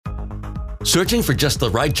Searching for just the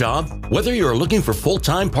right job? Whether you're looking for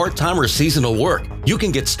full-time, part-time, or seasonal work, you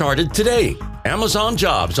can get started today. Amazon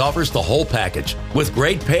Jobs offers the whole package with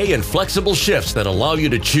great pay and flexible shifts that allow you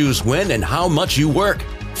to choose when and how much you work.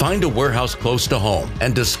 Find a warehouse close to home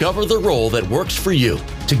and discover the role that works for you.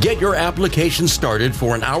 To get your application started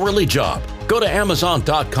for an hourly job, go to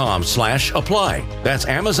amazon.com/apply. That's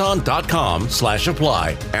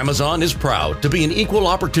amazon.com/apply. Amazon is proud to be an equal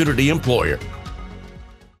opportunity employer.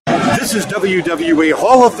 This is WWE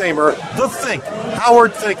Hall of Famer, The Think,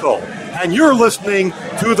 Howard Finkel, and you're listening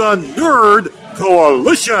to the Nerd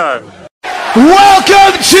Coalition.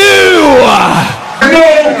 Welcome to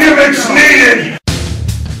No Gimmicks Needed.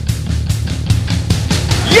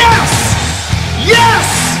 Yes!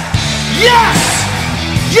 Yes! Yes!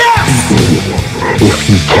 Yes! If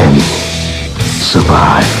you can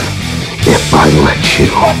survive, if I let you.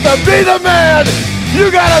 To be the man, you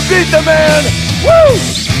gotta beat the man. Woo!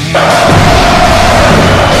 The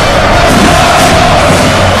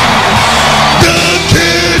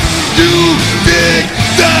Kid Do Big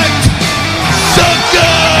That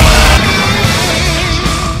Sucker!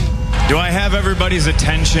 Do I have everybody's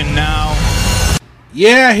attention now?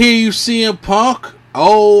 Yeah, I hear you, CM Punk.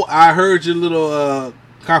 Oh, I heard your little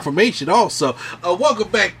confirmation also. Welcome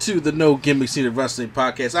back to the No Gimmicks Needed Wrestling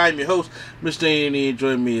Podcast. I am your host, Mr. A&E, and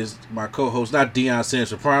joining me is my co-host, not Deion Sanders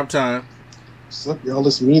for Prime Time. What's up, y'all?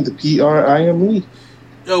 It's me, the PRIME.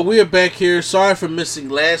 We are back here. Sorry for missing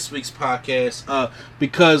last week's podcast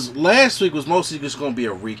because last week was mostly just going to be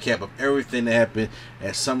a recap of everything that happened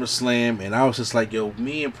at SummerSlam, and I was just like,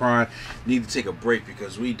 me and Prime need to take a break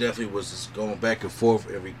because we definitely was just going back and forth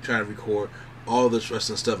and trying to record all this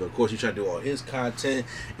wrestling stuff. Of course, he tried to do all his content,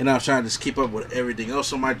 and I was trying to just keep up with everything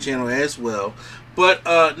else on my channel as well. But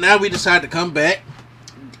now we decided to come back,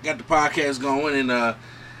 got the podcast going, and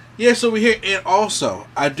yeah, so we're here. And also,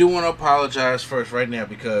 I do want to apologize first right now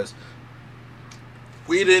because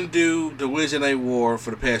we didn't do the Wednesday Night War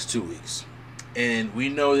for the past 2 weeks. And we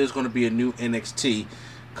know there's going to be a new NXT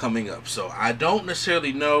coming up. So I don't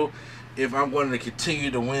necessarily know if I'm going to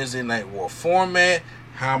continue the Wednesday Night War format.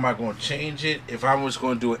 How am I going to change it? If I'm just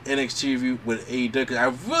going to do an NXT review with AEW. Because I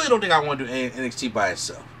really don't think I want to do NXT by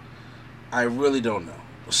itself. I really don't know.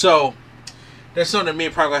 So that's something that me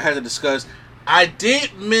and Prime had to discuss. I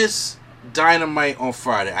did miss Dynamite on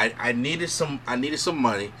Friday. I needed some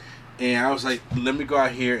money, and I was like, let me go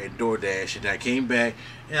out here and DoorDash. And I came back,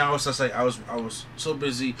 and I was just like, I was so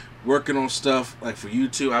busy working on stuff like for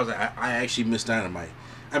YouTube. I was like, I actually missed Dynamite.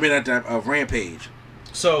 I mean, Rampage.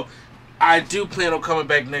 So I do plan on coming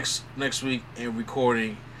back next week and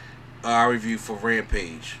recording our review for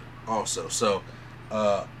Rampage also. So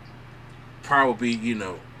Prime will be,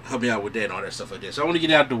 help me out with that and all that stuff like that. So I want to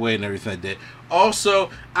get out the way and everything like that. Also,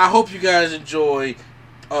 I hope you guys enjoy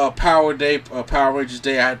Power Rangers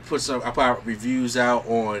Day. I put out reviews out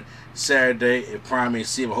on Saturday. If Prime ain't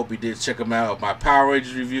see them, I hope you did check them out. My Power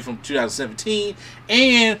Rangers review from 2017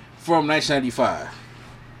 and from 1995.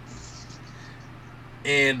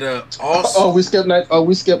 And also, we skipped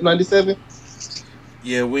 97.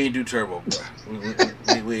 Yeah, we ain't do Turbo, bro.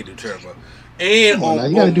 we ain't do Turbo. And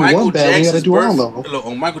on Michael Jackson's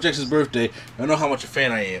birthday, I know how much a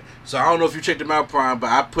fan I am. So I don't know if you checked them out, Prime,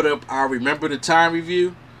 but I put up our Remember the Time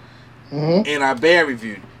review and our Bear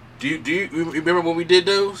review. Do you remember when we did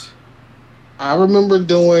those? I remember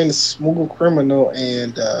doing Smooth Criminal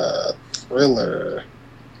and Thriller.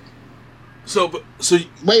 So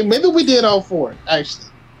wait, maybe we did all four actually.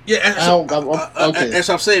 Yeah, okay. That's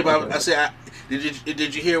what I'm saying. But I said.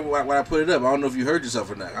 Did you hear when I put it up? I don't know if you heard yourself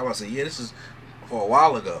or not. I was saying, yeah, this is for a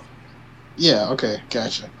while ago. Yeah, okay,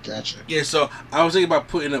 gotcha. Yeah, so I was thinking about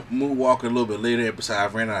putting up Moonwalker a little bit later, but I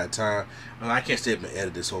ran out of time. I can't stay up and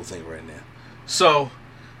edit this whole thing right now. So,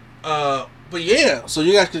 but yeah, so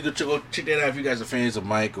you guys can go check that out if you guys are fans of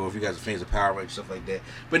Mike or if you guys are fans of Power Rangers, stuff like that.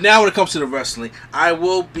 But now when it comes to the wrestling, I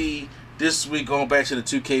will be this week going back to the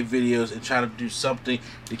 2K videos and trying to do something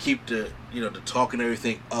to keep the talk and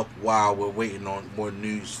everything up while we're waiting on more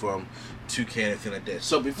news from 2K and everything like that.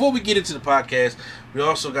 So before we get into the podcast, we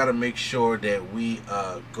also got to make sure that we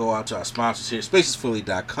go out to our sponsors here,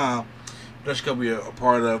 spacesphilly.com. That's what we are a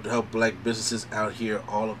part of to help black businesses out here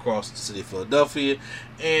all across the city of Philadelphia.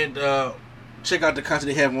 And check out the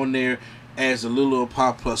content they have on there as the Lulu and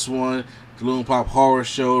Pop +1, the Lulu and Pop Horror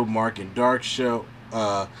Show, Mark and Dark Show,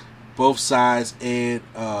 both sides, and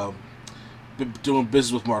doing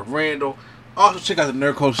business with Mark Randall. Also, check out the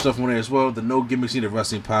Nerd Culture stuff on there as well. The No Gimmicks Needed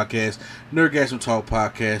Wrestling Podcast, Nerdgasm Talk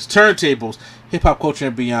Podcast, Turntables, Hip Hop Culture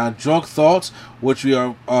and Beyond, Drunk Thoughts, which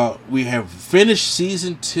we have finished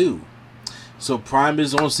season 2. So Prime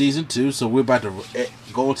is on season 2, so we're about to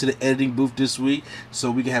going to the editing booth this week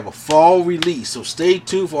so we can have a fall release. So stay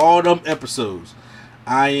tuned for all them episodes.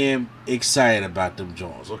 I am excited about them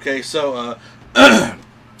Jones. Okay, so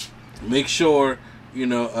make sure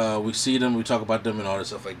we see them, we talk about them and all that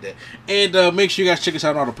stuff like that. And make sure you guys check us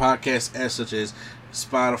out on all the podcasts as such as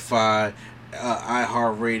Spotify,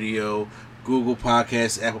 iHeartRadio, Google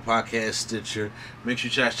Podcasts, Apple Podcasts, Stitcher. Make sure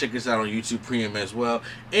you guys check us out on YouTube Premium as well.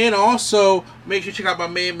 And also, make sure you check out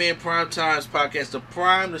my Man Prime Times podcast, the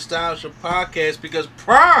Prime Nostalgia Podcast, because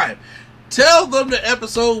Prime, tell them the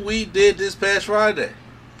episode we did this past Friday.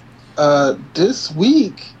 This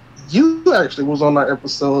week, you actually was on our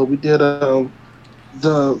episode. We did a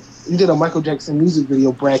Michael Jackson music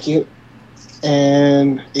video bracket,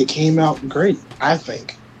 and it came out great. I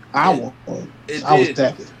think I was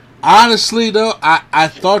happy. Honestly, though, I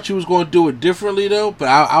thought you was going to do it differently, though, but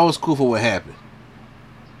I was cool for what happened.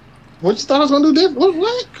 What you thought I was going to do different?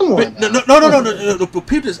 What? Come on. No. But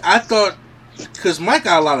people, I thought, because Mike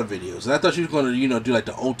got a lot of videos, and I thought you was going to, do like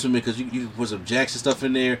the ultimate, because you put some Jackson stuff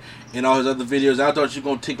in there and all his other videos. I thought you were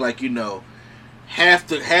going to take like, half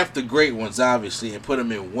the great ones, obviously, and put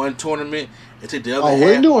them in one tournament and take the other half.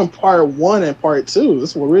 We're doing part 1 and part 2.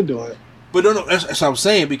 That's what we're doing. But no, that's what I'm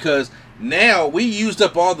saying, because now we used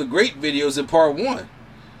up all the great videos in part 1.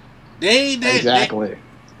 They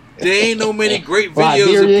ain't no many great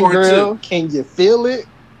videos in part Girl, 2. Can you feel it?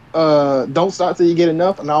 Don't stop till you get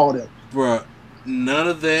enough, and all of them. Bruh, none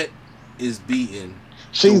of that is beaten.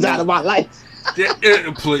 She's out of my life.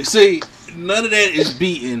 See, none of that is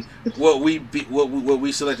beating what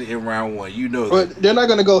we selected in round 1. You know that. But they're not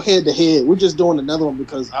gonna go head to head. We're just doing another one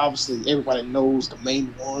because obviously everybody knows the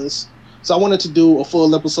main ones. So I wanted to do a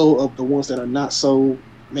full episode of the ones that are not so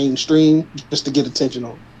mainstream, just to get attention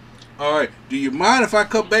on. All right. Do you mind if I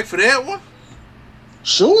come back for that one?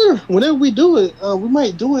 Sure. Whenever we do it, we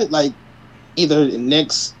might do it like either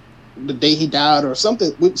the day he died or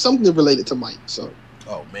something related to Mike. So.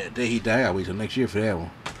 Oh man, the day he died, I'll wait till next year for that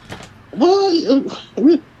one. Well,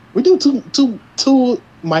 we do two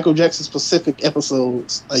Michael Jackson specific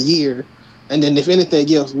episodes a year, and then if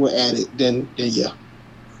anything else we'll add it, then yeah.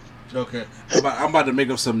 Okay, I'm about to make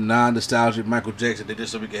up some non-nostalgic Michael Jackson day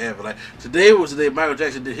just so we can have it. Like today was the day Michael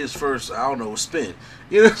Jackson did his first, spin.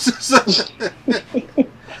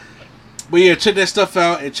 But yeah, check that stuff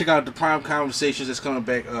out and check out the Prime Conversations that's coming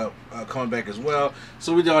back as well.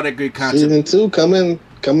 So we did all that great content. Season 2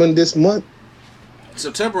 coming this month.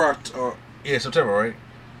 September, right?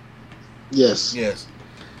 Yes.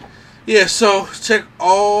 Yeah, so check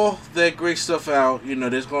all that great stuff out.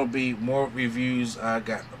 There's going to be more reviews. I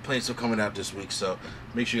got plenty of stuff coming out this week, so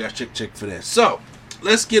make sure you guys check for that. So,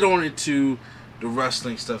 let's get on into the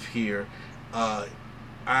wrestling stuff here.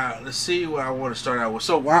 Let's see what I want to start out with.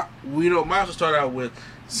 So, might as well start out with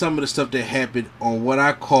some of the stuff that happened on what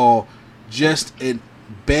I call just a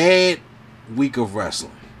bad week of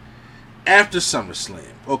wrestling. After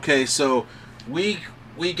SummerSlam. Okay, so we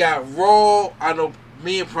got Raw. I know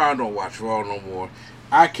me and Prime don't watch Raw no more.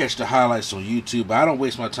 I catch the highlights on YouTube, but I don't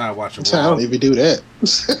waste my time watching Raw. I don't even do that.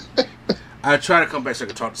 I try to come back so I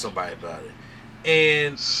can talk to somebody about it.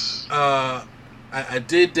 And I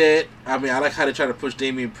did that. I mean, I like how they try to push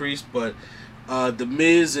Damian Priest, but The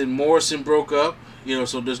Miz and Morrison broke up.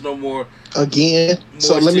 So there's no more. Again? Morrison.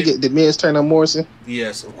 So let me get The Miz turn on Morrison?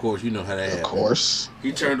 Yes, of course. You know how that happened. Of course.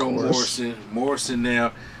 He turned on Morrison. Morrison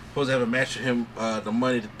now supposed to have a match with him the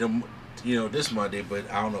Monday, this Monday,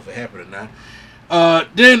 but I don't know if it happened or not.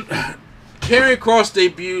 Then Karrion Kross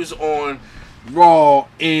debuts on Raw,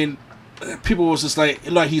 and people was just like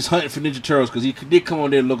he's hunting for Ninja Turtles because he did come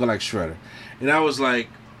on there looking like Shredder. And I was like,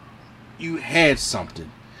 you had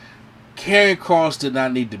something. Karrion Kross did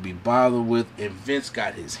not need to be bothered with, and Vince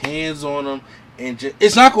got his hands on him, and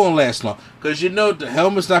it's not going to last long because the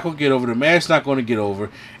helmet's not going to get over, the mask's not going to get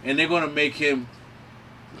over, and they're going to make him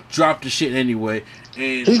drop the shit anyway.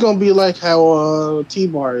 And he's going to be like how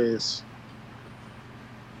T-Bar is.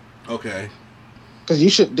 Okay.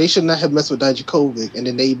 Because they should not have messed with Dijakovic, and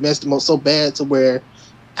then they messed him up so bad to where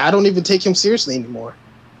I don't even take him seriously anymore.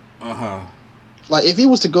 Like, if he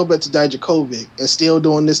was to go back to Dijakovic and still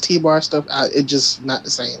doing this T-Bar stuff, it's just not the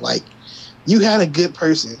same. Like, you had a good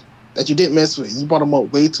person that you didn't mess with. You brought him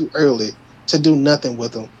up way too early to do nothing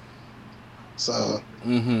with him. So,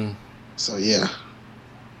 So, yeah.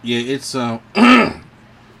 Yeah, it's,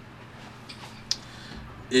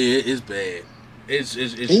 it's bad.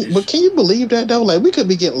 But can you believe that, though? Like, we could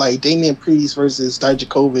be getting, like, Damian Priest versus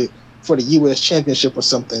Dijakovic for the U.S. Championship or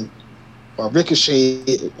something. Or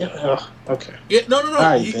Ricochet. Okay. Yeah, no.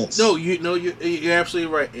 Right, You're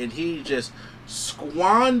absolutely right. And he just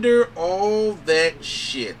squandered all that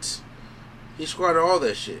shit He squandered all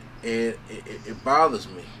that shit, and it bothers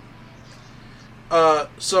me.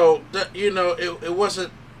 So it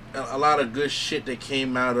wasn't a lot of good shit that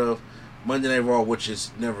came out of Monday Night Raw, which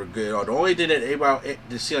is never good at all. The only thing that everybody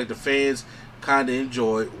to see like the fans kind of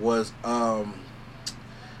enjoyed was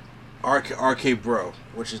RK Bro,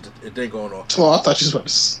 which is the thing going on. Oh, I thought you was about to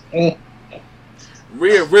say.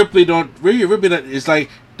 Rhea Ripley it's like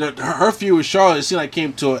her feud with Charlotte, it seemed like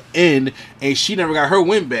came to an end, and she never got her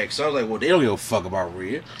win back. So I was like, well, they don't give a fuck about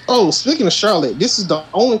Rhea. Oh, speaking of Charlotte, this is the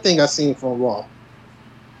only thing I seen from Raw.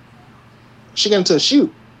 She got into a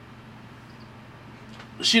shoot.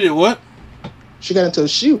 She did what? She got into a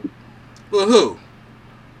shoot. With who?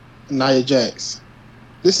 Nia Jax.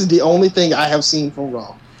 This is the only thing I have seen from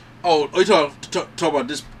Raw. Oh, you talk about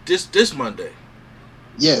this Monday?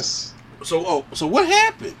 Yes. So what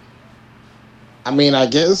happened? I mean, I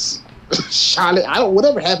guess Charlotte.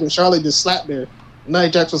 Whatever happened. Charlotte just slapped her. Nia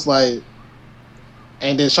Jax was like,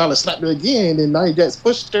 and then Charlotte slapped her again. And then Nia Jax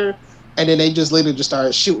pushed her, and then they just later just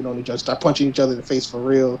started shooting on each other, started punching each other in the face for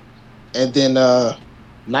real. And then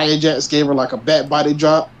Nia Jax gave her like a back body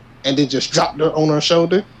drop, and then just dropped her on her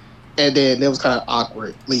shoulder. And then it was kind of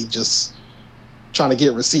awkwardly just trying to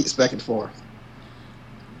get receipts back and forth.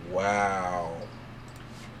 Wow.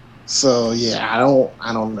 So yeah, I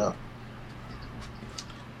don't know.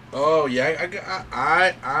 Oh yeah,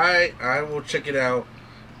 I will check it out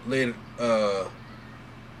later.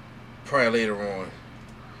 Probably later on,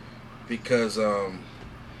 because I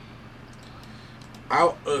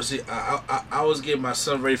was getting my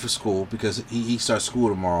son ready for school because he starts school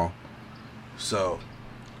tomorrow, so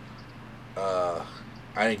I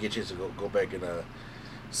didn't get a chance to go back and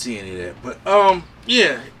see any of that. But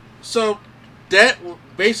yeah, so that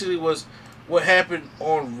basically was what happened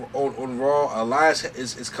on Raw. Elias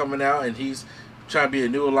is coming out and he's trying to be a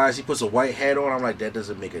new Elias. He puts a white hat on. I'm like, that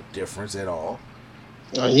doesn't make a difference at all.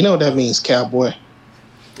 You know what that means, cowboy.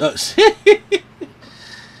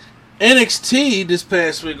 NXT this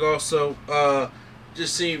past week also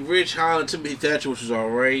just seen Rich Holland, Timothy Thatcher, which was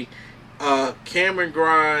alright. Cameron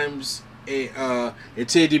Grimes and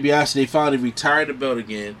Ted DiBiase, they finally retired the belt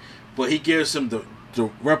again, but he gives him the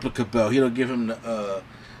replica belt. He don't give him the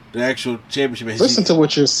actual championship. Listen to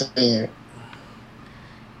what you're saying.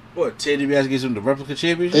 What, Ted DiBiase gives him the replica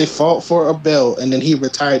championship? They fought for a belt, and then he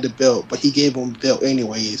retired the belt, but he gave him the belt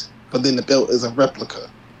anyways. But then the belt is a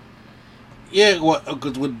replica. Yeah, well,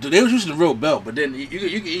 because they was using the real belt, but then you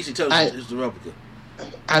can easily tell it's the replica.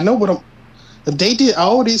 I know what they did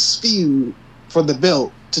all this feud for the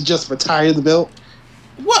belt to just retire the belt.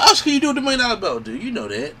 What else can you do with the $1 million belt, dude? You know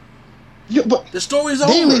that. Yeah, but the story's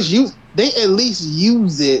over. They at least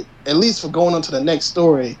use it, at least for going on to the next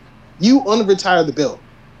story. You unretire the belt.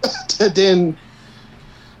 And then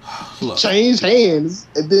change hands,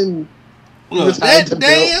 and then look, that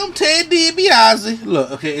damn Ted DiBiase. Look,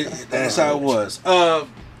 okay, that's how it was.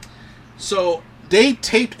 So they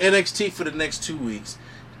taped NXT for the next 2 weeks.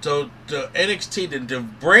 So the NXT, the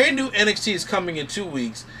brand new NXT is coming in 2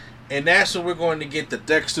 weeks, and that's when we're going to get the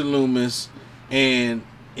Dexter Lumis and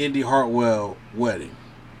Indy Hartwell wedding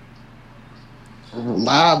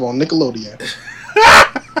live on Nickelodeon.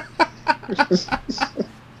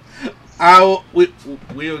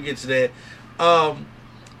 We'll get to that.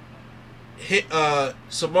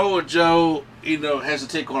 Samoa Joe, has to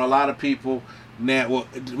take on a lot of people. Now, well,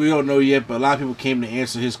 we don't know yet, but a lot of people came to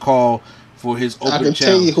answer his call for his open challenge. I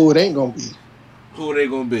can tell you who it ain't gonna be. Who it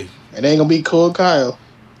ain't gonna be? It ain't gonna be Cool Kyle.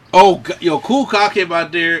 Oh, yo, Cool Kyle came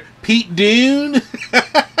out there. Pete Dunne.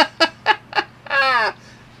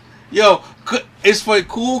 Yo, it's funny.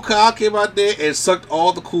 Cool Kyle came out there and sucked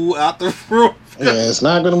all the cool out the room. Yeah, it's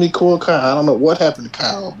not gonna be Cool Kyle. I don't know what happened to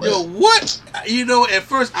Kyle. But... Yo, what? At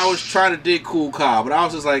first I was trying to dig Cool Kyle, but I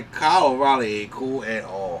was just like, Kyle O'Reilly ain't cool at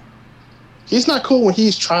all. He's not cool when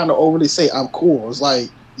he's trying to overly say I'm cool. It's like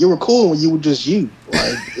you were cool when you were just you.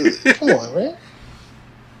 Like, come on, man.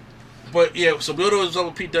 But yeah, so Bill knows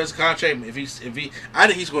what Pete does contract. I think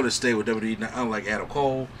he's going to stay with WWE, unlike Adam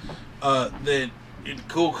Cole. Then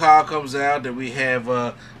Cool Kyle comes out. Then we have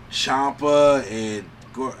Ciampa and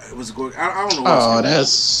was Gordon. I don't know. Oh,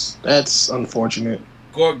 that's unfortunate.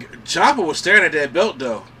 Ciampa was staring at that belt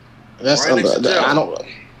though. That's I don't.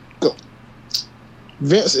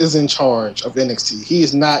 Vince is in charge of NXT. He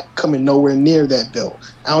is not coming nowhere near that belt.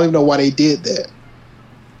 I don't even know why they did that.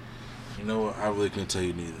 You know what? I really couldn't tell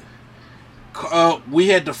you neither. We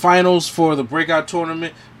had the finals for the breakout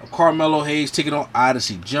tournament of Carmelo Hayes taking on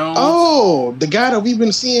Odyssey Jones. Oh, the guy that we've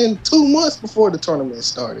been seeing 2 months before the tournament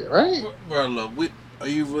started, right? Bro, look, are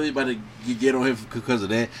you really about to get on him because of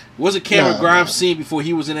that? Wasn't Cameron Grimes seen before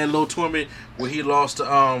he was in that little tournament where he lost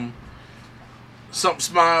to Something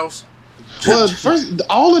Smiles. Well, first,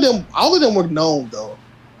 all of them were known though.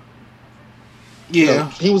 Yeah, you know,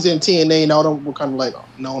 he was in TNA, and all of them were kind of like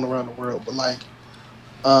known around the world. But like,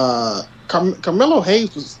 Carmelo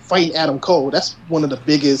Hayes was fighting Adam Cole. That's one of the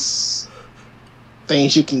biggest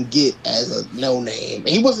things you can get as a no name.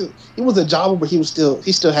 He was a jobber, but he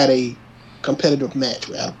still had a competitive match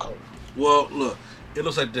with Adam Cole. Well, look, it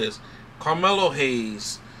looks like this. Carmelo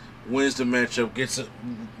Hayes wins the matchup, gets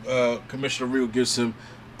Commissioner Real gives him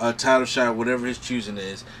a title shot, whatever his choosing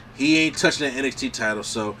is. He ain't touching that NXT title,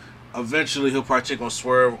 so eventually he'll probably take on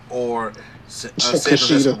Swerve or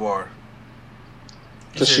Santos Escobar.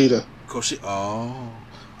 Kushida. Oh,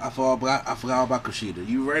 I forgot about Kushida.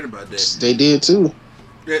 You right about that. They did too.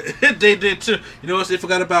 They did too. You know what? They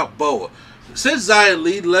forgot about Boa. Since Xia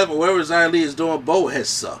Li left, or whatever Xia Li is doing, Boa has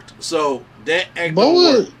sucked. So that act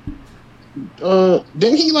Boa,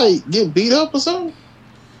 didn't he like get beat up or something?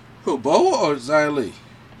 Who, Boa or Xia Li?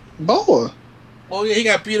 Boa. Oh yeah, he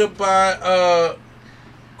got beat up by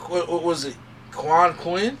what was it? Quan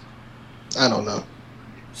Quinn? I don't know.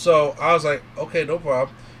 So I was like, okay, no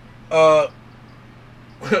problem.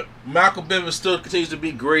 Malcolm Bivens still continues to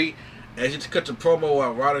be great as he cut the promo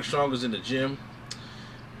while Roderick Strong is in the gym.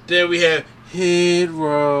 Then we have Hit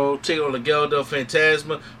Row taking on Miguel del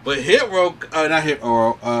Fantasma, but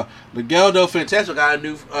Miguel del Fantasma got a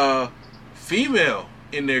new female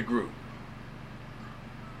in their group.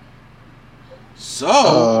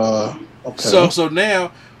 So, okay. so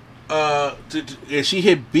now, and she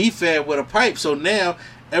hit B-Fab with a pipe. So now,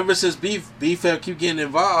 ever since B-Fab keep getting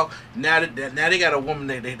involved, now they got a woman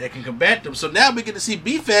that can combat them. So now we get to see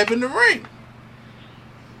B-Fab in the ring.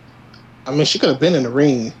 I mean, she could have been in the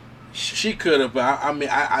ring. She could have, but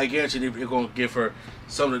I guarantee they're going to give her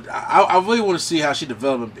something. I really want to see how she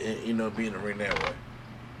develops, being in the ring that way.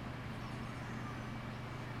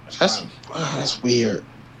 That's weird.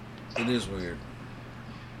 It is weird.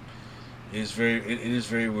 It is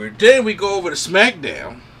very weird. Then we go over to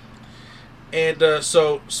SmackDown, and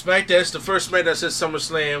so SmackDown is the first SmackDown since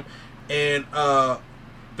SummerSlam, and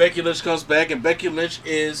Becky Lynch comes back, and Becky Lynch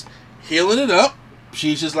is healing it up.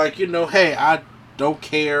 She's just like, hey, I don't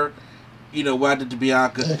care, what I did to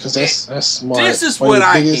Bianca. Because that's smart. This is what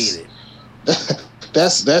I hated.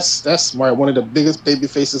 That's smart. One of the biggest baby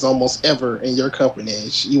faces almost ever in your company.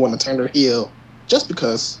 You want to turn her heel just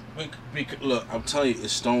because. Look, I'm telling you,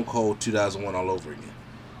 it's Stone Cold 2001 all over again.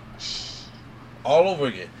 All over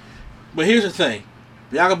again. But here's the thing.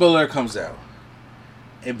 Bianca Belair comes out.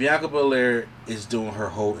 And Bianca Belair is doing her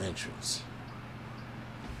whole entrance.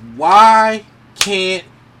 Why can't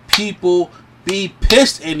people be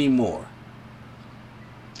pissed anymore?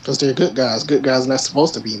 Because they're good guys. Good guys are not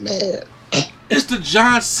supposed to be mad. It's the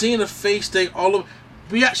John Cena face thing all over.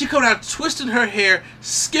 She come out twisting her hair,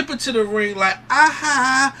 skipping to the ring like,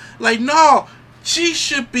 aha. Like, no, she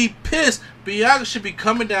should be pissed. Bianca should be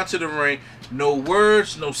coming down to the ring. No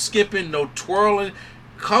words, no skipping, no twirling.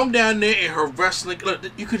 Come down there in her wrestling. Look,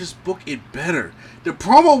 you could just book it better. The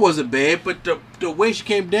promo wasn't bad, but the way she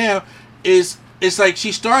came down is, it's like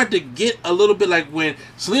she started to get a little bit like when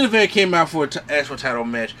Selena Vega came out for an actual title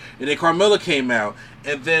match, and then Carmella came out,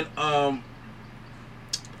 and then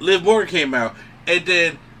Liv Morgan came out. And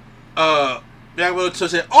then Bianca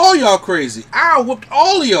said, all y'all crazy. I whooped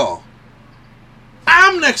all of y'all.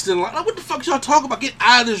 I'm next in line. Like, what the fuck y'all talking about? Get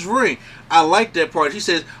out of this ring. I like that part. She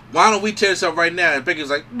says, why don't we tear this up right now? And Becky's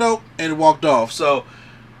like, nope. And walked off. So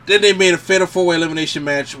then they made a fatal 4-way elimination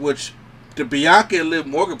match, which the Bianca and Liv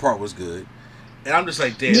Morgan part was good. And I'm just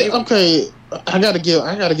like, damn. Yeah, okay. I gotta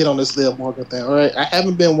get on this Liv Morgan thing. All right. I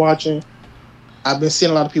haven't been watching. I've been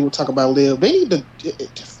seeing a lot of people talk about Liv. They need to.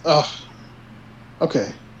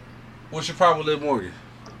 Okay. What's your problem with Liv Morgan?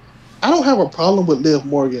 I don't have a problem with Liv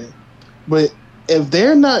Morgan, but if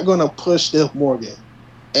they're not going to push Liv Morgan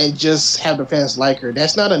and just have the fans like her,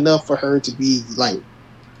 that's not enough for her to be like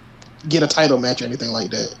get a title match or anything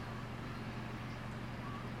like that.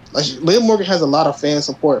 Like, Liv Morgan has a lot of fan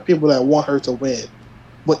support, people that want her to win.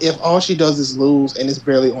 But if all she does is lose and it's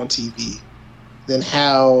barely on TV, then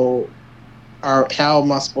how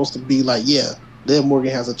am I supposed to be like, yeah, Liv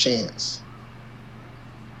Morgan has a chance?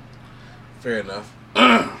 Fair enough.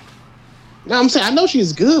 No, I'm saying I know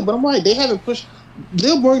she's good, but I'm like, they haven't pushed.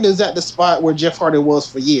 Liv Morgan is at the spot where Jeff Hardy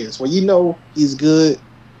was for years, where he's good,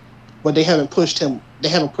 but they haven't pushed him. They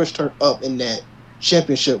haven't pushed her up in that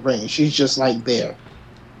championship range. She's just like there.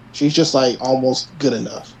 She's just like almost good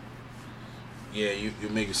enough. Yeah, you're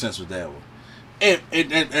making sense with that one. And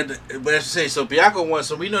but as I say, so Bianca won,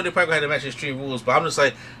 so we know they probably gonna have to match Extreme Rules, but I'm just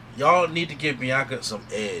like, y'all need to give Bianca some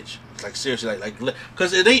edge. Like seriously,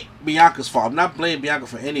 because it ain't Bianca's fault. I'm not blaming Bianca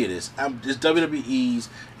for any of this. It's WWE's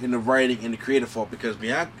in the writing and the creative fault because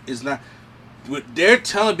Bianca is not. They're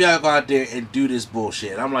telling Bianca to go out there and do this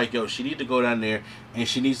bullshit. I'm like, yo, she need to go down there and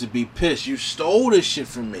she needs to be pissed. You stole this shit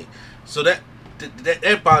from me. So that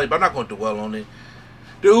bothered me, but I'm not going to dwell on it.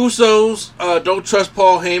 The Usos don't trust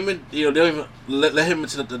Paul Heyman. You know, they don't even let him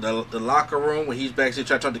into the locker room when he's backstage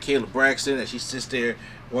trying to talk to Kayla Braxton, and she sits there,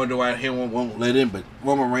 wonder why Heyman won't let in. But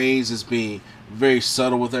Roman Reigns is being very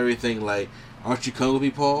subtle with everything. Like, aren't you coming with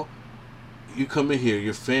me, Paul? You come in here,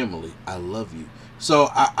 you're family. I love you. So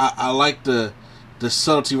I like the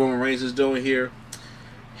subtlety Roman Reigns is doing here.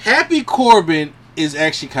 Happy Corbin is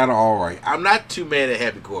actually kind of all right. I'm not too mad at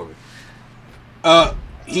Happy Corbin.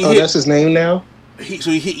 That's his name now? He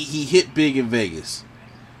hit big in Vegas,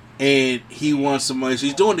 and he won some money. So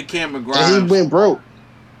he's doing the Cameron Grimes. And he went broke.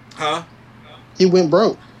 Huh? He went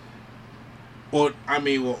broke. On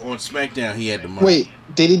SmackDown he had the money. Wait,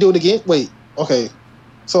 did he do it again? Wait, okay.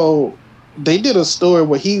 So they did a story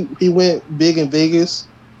where he went big in Vegas,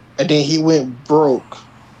 and then he went broke,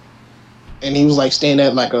 and he was like staying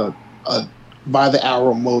at like a by the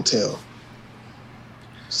hour motel.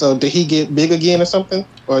 So did he get big again or something,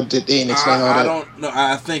 or did they explain all that? I don't know.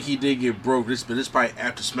 I think he did get broke. But this probably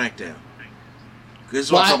after SmackDown.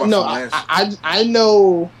 I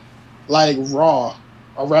know, like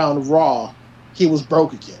around Raw, he was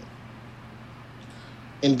broke again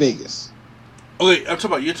in Vegas. Okay,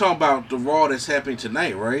 you're talking about the Raw that's happening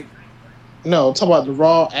tonight, right? No, I'm talking about the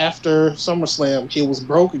Raw after SummerSlam. He was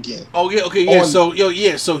broke again. Oh yeah, okay, yeah. So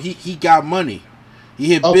he got money.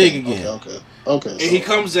 He hit big again. Okay. And he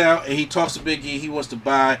comes out and he talks to Big E. He wants to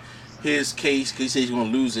buy his case because he says he's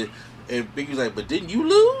going to lose it. And Big E's like, but didn't you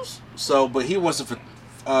lose? But he wants it for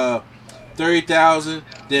 $30,000,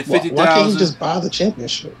 then $50,000. Why can't he just buy the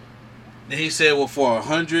championship? Then he said, well, for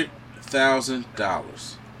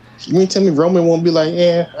 $100,000. You mean tell me Roman won't be like,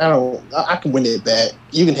 I can win it back.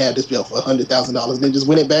 You can have this belt for $100,000, then just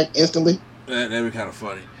win it back instantly? That'd be kind of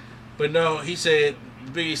funny. But no, he said,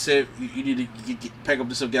 Biggie said, you need to pack up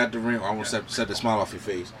this up, get out the ring, or I won't set the smile off your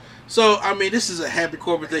face. So, I mean, this is a Happy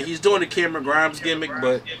Corbin thing. He's doing the Cameron Grimes gimmick,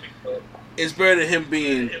 but it's better than him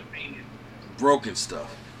being broken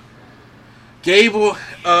stuff. Gable,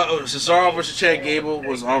 Cesaro versus Chad Gable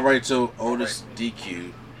was alright till Otis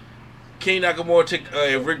DQ. King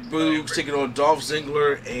Nakamura and Rick Boogs taking on Dolph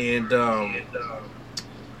Ziggler and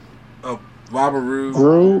Robert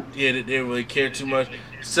Roode. Yeah, they didn't really care too much.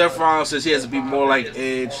 Seth Rollins says he has to be more like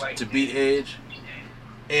Edge to beat Edge.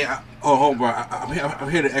 And hold on, bro. I'm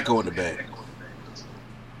hearing the echo in the back.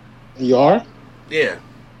 You are? Yeah.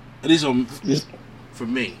 At least for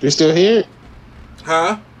me. You still hear it?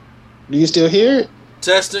 Huh? Do you still hear it?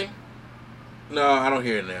 Testing? No, I don't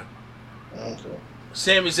hear it now. Okay.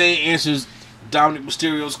 Sami Zayn answers Dominic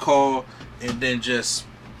Mysterio's call and then just,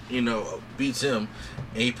 beats him.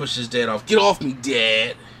 And he pushes his dad off. Get off me,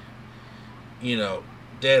 Dad.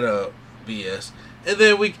 Dad BS. And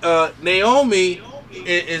then Naomi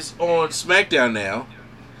is on SmackDown now.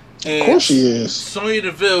 And of course she is. Sonya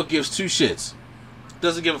Deville gives two shits.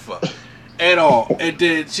 Doesn't give a fuck. At all. And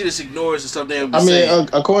then she just ignores the stuff they have been saying.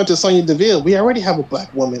 According to Sonya Deville, we already have a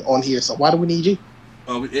black woman on here, so why do we need you?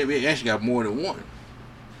 We actually got more than one.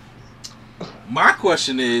 My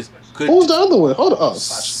question is, who's the other one? Hold on. Oh,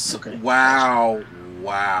 Sasha. Okay. Wow.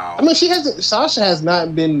 I mean, Sasha has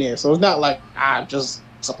not been there, so it's not like I'm just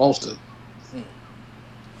supposed to.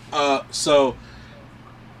 So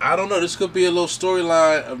I don't know. This could be a little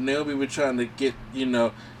storyline of Naomi been trying to get,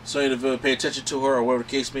 Sonya Deville pay attention to her or whatever the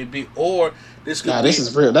case may be, or this could be. This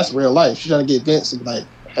is real. That's real life. She's trying to get Vince to be like,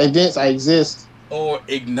 hey Vince, I exist. Or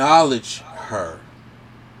acknowledge her.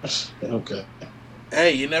 Okay.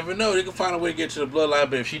 Hey, you never know. They can find a way to get to the bloodline,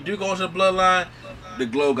 but if she do go into the bloodline, the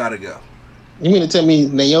glow gotta go. You mean to tell me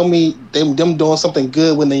Naomi, them doing something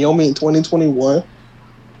good with Naomi in 2021?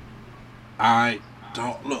 I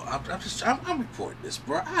don't look. I'm reporting this,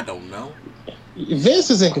 bro. I don't know. Vince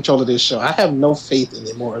is in control of this show. I have no faith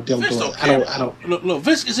anymore of them doing it. I don't. Look.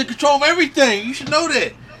 Vince is in control of everything. You should know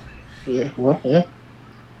that. Yeah. Well, yeah.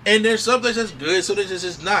 And there's some things that's good, some things that's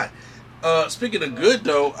just not. Speaking of good,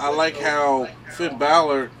 though, I like how Finn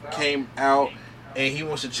Balor came out and he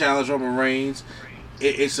wants to challenge Roman Reigns.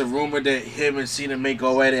 It's a rumor that him and Cena may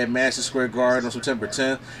go at it at Madison Square Garden on September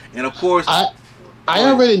 10th. And, of course... I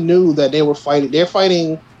already knew that they were fighting. They're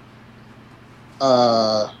fighting...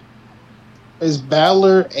 It's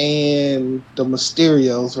Balor and the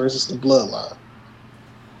Mysterios versus the Bloodline.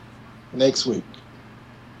 Next week.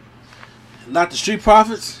 Not the Street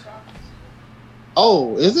Profits?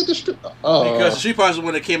 Oh, is it the Street? Because the Street Profits are the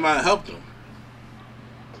one that came out and helped them.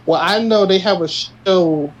 Well, I know they have a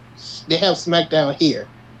show. They have SmackDown here,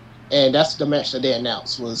 and that's the match that they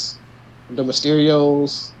announced was the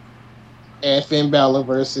Mysterios and Finn Balor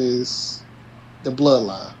versus the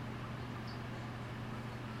Bloodline.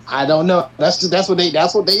 I don't know. That's what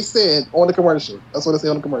they said on the commercial. That's what they said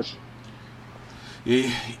on the commercial.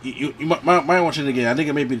 Yeah, you might want you to get. I think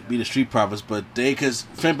it may be the Street Profits, but because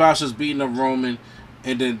Finn Balor's beating up Roman,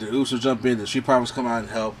 and then the Usos jump in. The Street Profits come out and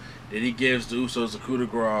help. Then he gives the Usos the coup de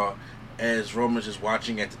grace as Roman's just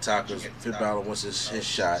watching at the top because Finn Balor wants his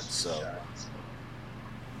shot. So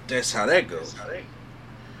that's how that goes.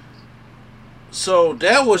 So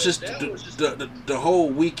that was just the whole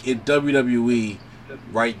week in WWE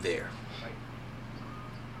right there.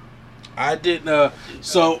 I didn't.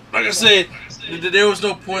 So like I said, there was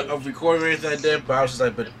no point of recording or anything like that. But I was just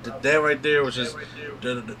like, but that right there was just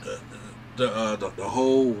the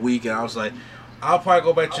whole week, and I was like, I'll probably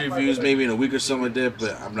go back to reviews maybe in a week or something like that,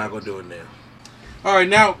 but I'm not gonna do it now. All right,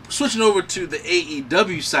 now switching over to the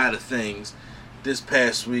AEW side of things this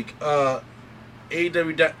past week.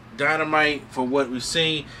 AEW Dynamite, for what we've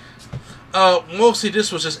seen, mostly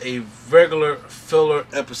this was just a regular filler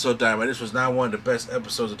episode of Dynamite. This was not one of the best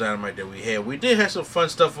episodes of Dynamite that we had. We did have some fun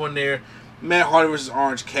stuff on there. Matt Hardy versus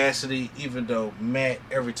Orange Cassidy, even though Matt,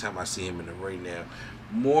 every time I see him in the ring now,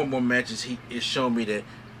 more and more matches, he is showing me that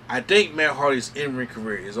I think Matt Hardy's in-ring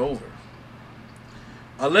career is over.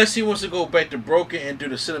 Unless he wants to go back to Broken and do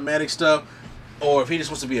the cinematic stuff, or if he just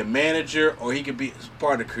wants to be a manager, or he could be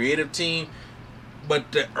part of the creative team.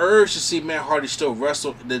 But the urge to see Matt Hardy still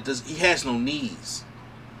wrestle, he has no knees.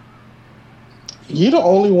 You're the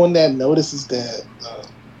only one that notices that.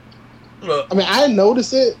 Look, I mean, I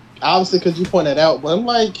notice it, obviously, because you pointed out, but I'm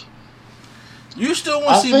like... You still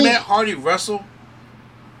want to see Matt Hardy wrestle?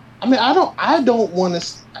 I mean, I don't want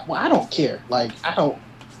to... Well, I don't care. Like, I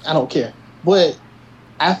don't care. But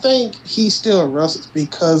I think he still wrestles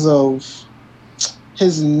because of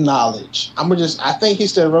his knowledge. I think he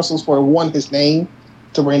still wrestles for, one, his name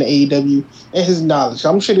to bring to AEW, and his knowledge.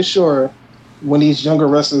 I'm pretty sure when these younger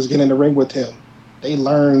wrestlers get in the ring with him, they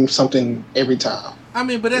learn something every time. I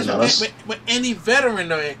mean, but but any veteran,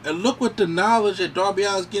 though, look what the knowledge that Darby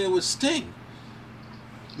Allin's getting with Sting.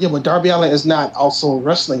 Yeah, but Darby Allin is not also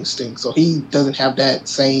wrestling Sting, so he doesn't have that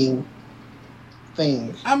same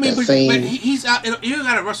thing. I mean, but he's out. You don't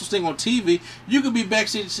got to wrestle Sting on TV. You could be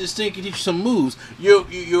backstage and Sting can teach you some moves. You're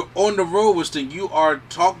on the road with Sting. You are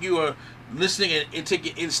listening and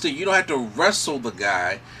taking instinct. You don't have to wrestle the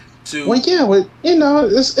guy to. Well, yeah, but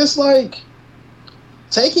it's like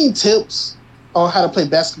taking tips on how to play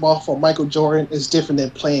basketball for Michael Jordan is different than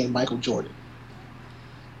playing Michael Jordan.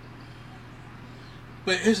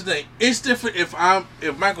 But here's the thing: it's different if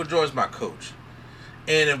Michael Jordan's my coach,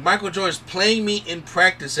 and if Michael Jordan's playing me in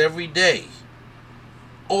practice every day,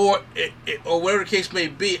 or whatever the case may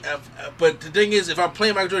be. But the thing is, if I'm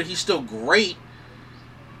playing Michael Jordan, he's still great.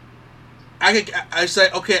 I say,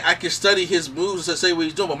 okay, I can study his moves and say what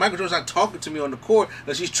he's doing, but Michael Jordan's not talking to me on the court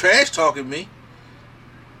unless he's trash talking me.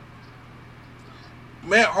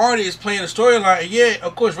 Matt Hardy is playing a storyline, and yeah,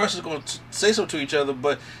 of course, wrestlers are going to say something to each other,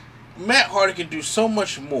 but Matt Hardy can do so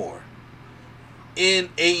much more in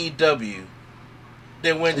AEW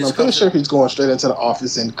than when I'm pretty sure he's going straight into the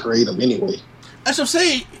office and create them anyway. That's what I'm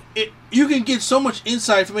saying. You can get so much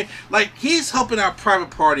insight from it. Like, he's helping out Private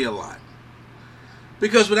Party a lot.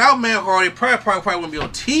 Because without Matt Hardy, Private Party probably wouldn't be on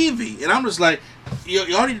TV. And I'm just like,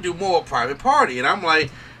 y'all need to do more Private Party. And I'm like,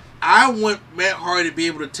 I want Matt Hardy to be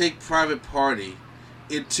able to take Private Party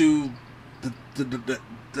into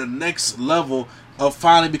the next level of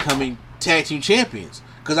finally becoming tag team champions,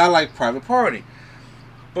 because I like Private Party.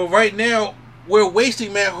 But right now we're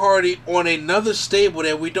wasting Matt Hardy on another stable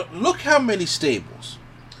that we don't. Look how many stables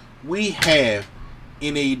we have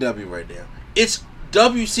in AEW right now. It's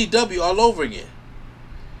WCW all over again.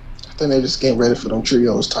 I think they're just getting ready for them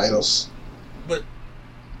trios titles. But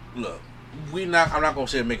look, I'm not gonna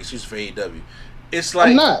say make excuses for AEW. It's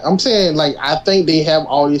like, I'm saying, like, I think they have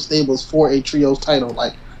all these stables for a trios title.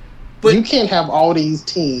 Like, but you can't have all these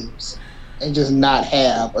teams and just not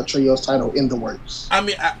have a trios title in the works. I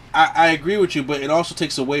mean, I agree with you, but it also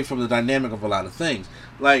takes away from the dynamic of a lot of things.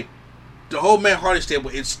 Like, the whole Matt Hardy stable,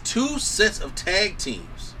 it's 2 sets of tag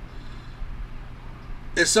teams.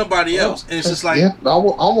 It's somebody else. And it's just like... Yeah,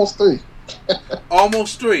 almost 3.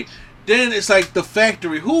 Almost 3. Then it's like the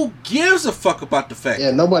Factory. Who gives a fuck about the Factory?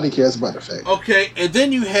 Yeah, nobody cares about the Factory. Okay, and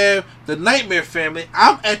then you have the Nightmare Family.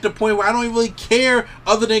 I'm at the point where I don't even really care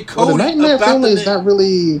other than Cody. Well, the Nightmare Family is not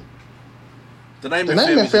really... The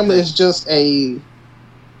Nightmare Family is just a...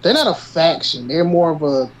 They're not a faction. They're more of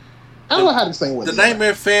a... I don't know how to explain what the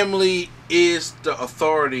Nightmare Family is the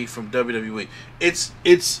authority from WWE. It's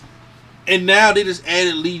and now they just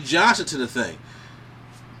added Lee Johnson to the thing.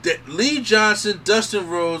 That Lee Johnson, Dustin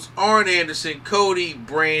Rhodes, Arn Anderson, Cody,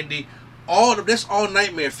 Brandy, that's all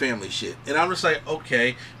Nightmare Family shit. And I'm just like,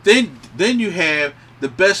 okay. Then you have the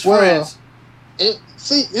Best Friends.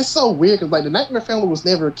 It's so weird because like the Nightmare Family was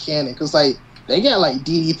never canon because like they got like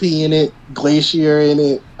DDP in it, Glacier in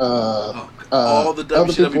it, all the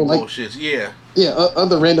WCW bullshits,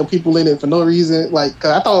 other random people in it for no reason. Like,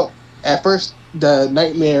 cause I thought at first the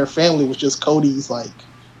Nightmare Family was just Cody's like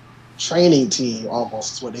training team,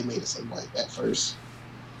 almost is what they made it seem like at first.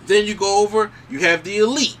 Then you go over, you have the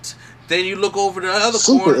Elite. Then you look over the other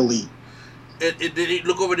Super corner. Elite. Then you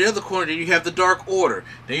look over the other corner, then you have the Dark Order.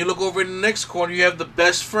 Then you look over in the next corner, you have the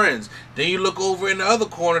Best Friends. Then you look over in the other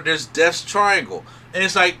corner, there's Death's Triangle. And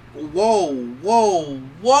it's like, whoa.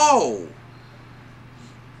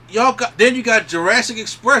 Then you got Jurassic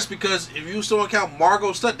Express, because if you still want to count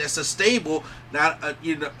Margot Stunt, that's a stable. Not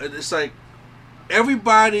it's like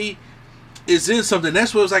everybody is in something.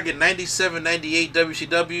 That's what it was like in 97, 98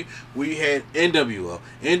 WCW, where you had NWO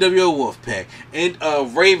Wolfpack,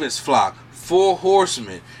 and Ravens Flock, Four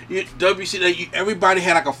Horsemen. Everybody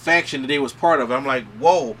had like a faction that they was part of. I'm like,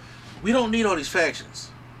 whoa, we don't need all these factions.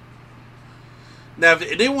 Now,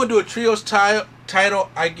 if they want to do a trios title,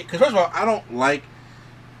 I get, because first of all, I don't like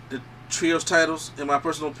the trios titles in my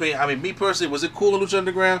personal opinion. I mean, me personally, was it cool in Lucha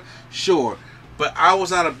Underground? Sure, but I was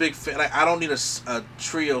not a big fan. Like, I don't need a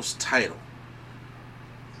trios title.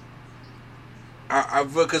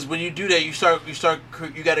 Because when you do that, you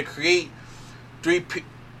got to create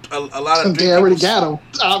a lot of. They already got them,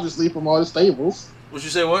 obviously, from all the stables. What you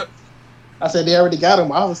say? What? I said they already got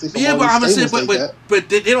them, obviously. From all the stables but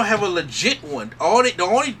they don't have a legit one.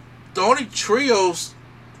 The only trios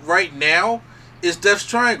right now is Death's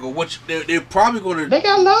Triangle, which they're probably going to. They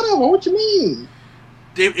got a lot of them. What you mean?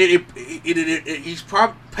 He's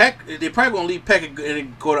probably Peck. They're probably gonna leave Peck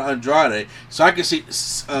and go to Andrade, so I can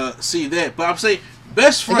see that. But I'm saying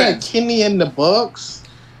Best Friends. They got Kenny and the Bucks.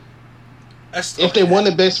 If they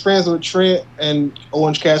wanted Best Friends with Trent and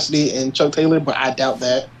Orange Cassidy and Chuck Taylor, but I doubt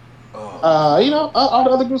that. All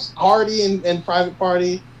the other groups, Hardy and Private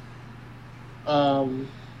Party.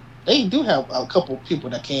 They do have a couple people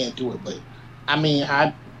that can do it, but I mean,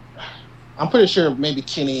 I'm pretty sure maybe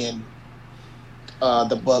Kenny and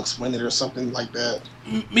the Bucks win it or something like that.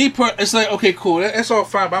 It's like, okay, cool, that's all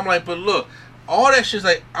fine, but I'm like, but look, all that shit's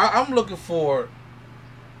like, I'm looking for.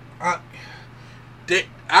 I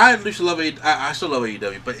still love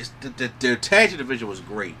AEW, but it's their tag team division was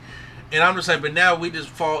great, and I'm just like, but now we just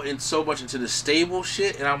fall in so much into the stable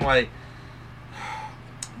shit, and I'm like,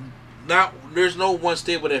 now there's no one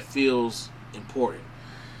stable that feels important.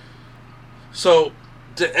 So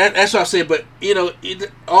that's what I say, but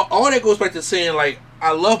all that goes back to saying, like,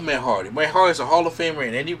 I love Matt Hardy. Matt Hardy is a Hall of Famer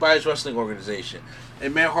in anybody's wrestling organization,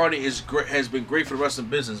 and Matt Hardy has been great for the wrestling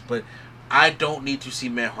business. But I don't need to see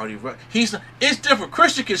Matt Hardy. It's different.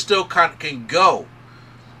 Christian can still can go.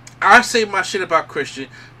 I say my shit about Christian,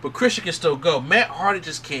 but Christian can still go. Matt Hardy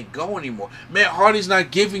just can't go anymore. Matt Hardy's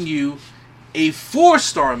not giving you a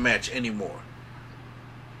 4-star match anymore.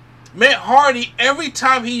 Matt Hardy, every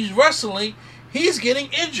time he's wrestling, he's getting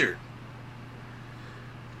injured.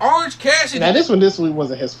 Orange Cassidy. Now this week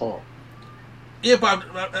wasn't his fault. Yeah, but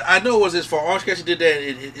I know it was his fault. Orange Cassidy did that,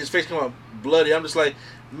 and his face came out bloody. I'm just like,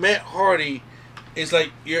 Matt Hardy is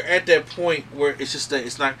like, you're at that point where it's just that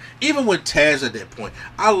it's not. Even with Taz at that point,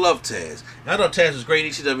 I love Taz. And I know Taz was great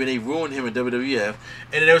in ECW, and they ruined him in WWF.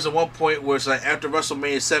 And there was at one point where it's like, after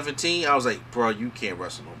WrestleMania 17, I was like, bro, you can't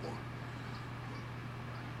wrestle no more.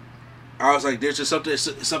 I was like, there's just something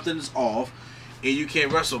that's off, and you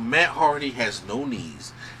can't wrestle. Matt Hardy has no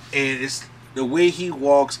knees, and it's the way he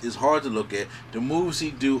walks is hard to look at. The moves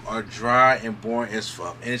he do are dry and boring as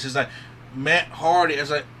fuck, and it's just like Matt Hardy.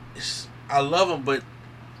 It's like I love him, but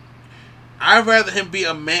I'd rather him be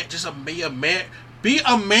a man, be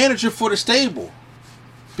a manager for the stable,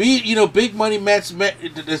 be big money match,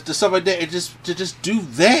 the stuff like that, and just do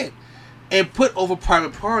that, and put over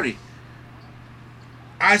Private Party.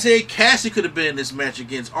 Isaiah Cassidy could have been in this match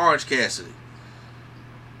against Orange Cassidy.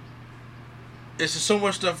 It's just so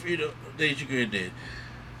much stuff that you could have did.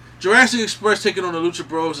 Jurassic Express taking on the Lucha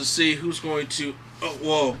Bros to see who's going to.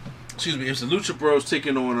 It's the Lucha Bros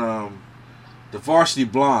taking on the Varsity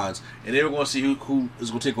Blondes, and they were going to see who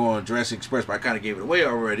is going to take on Jurassic Express. But I kind of gave it away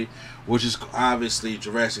already, which is obviously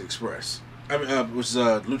Jurassic Express. Which is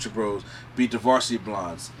Lucha Bros beat the Varsity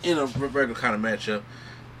Blondes in a regular kind of matchup.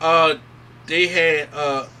 They had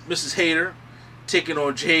Mrs. Hayter taking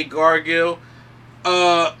on Jade Gargill.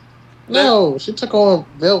 No, she took on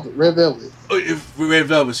Red Velvet. Red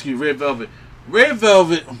Velvet. Red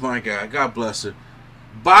Velvet, oh my God, God bless her.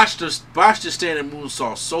 Botched the standing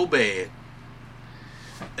moonsault so bad.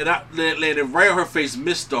 And I landed right on her face,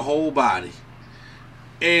 missed the whole body.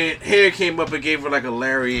 And Hair came up and gave her like a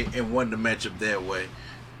lariat and won the matchup that way.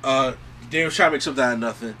 They were trying to make something out of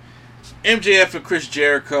nothing. MJF and Chris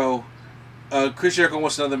Jericho. Chris Jericho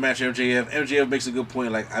wants another match with MJF. MJF makes a good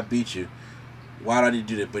point, like, I beat you. Why do I need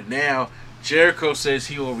to do that? But now, Jericho says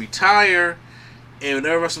he will retire and will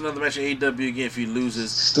never wrestle another match in AEW again if he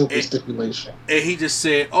loses. Stupid stipulation. And he just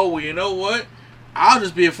said, oh, well, you know what? I'll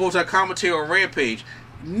just be a full-time commentator on Rampage.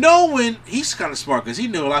 Knowing he's kind of smart because he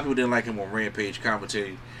knew a lot of people didn't like him on Rampage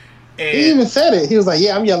commentary. And he even said it. He was like,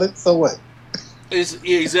 yeah, I'm yelling, so what?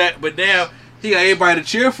 Exactly. But now he got everybody to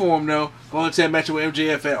cheer for him, though, going to that matchup with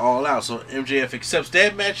MJF at All Out. So MJF accepts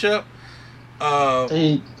that matchup.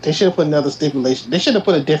 They should have put another stipulation. They should have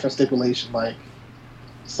put a different stipulation, like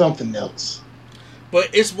something else.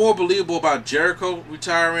 But it's more believable about Jericho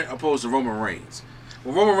retiring opposed to Roman Reigns.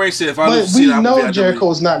 Well, Roman Reigns said, if I lose, we know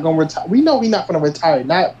Jericho's not going to retire. We know he's not going to retire.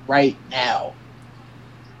 Not right now.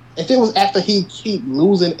 If it was after he keep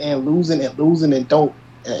losing and losing and losing and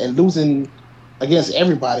losing against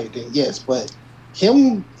everybody, then yes. But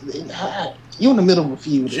him, you in the middle of a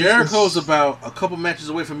feud. Jericho's about a couple matches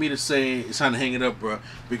away from me to say it's time to hang it up, bro.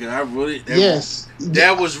 Because I really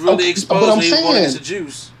that was really exposed when he won against the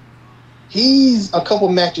Juice. He's a couple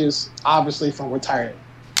matches, obviously, from retiring.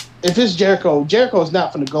 If it's Jericho's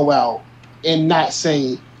not going to go out and not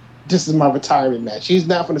say, this is my retirement match. He's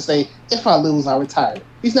not going to say, if I lose, I retire.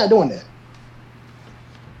 He's not doing that.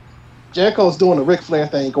 Jericho's doing the Ric Flair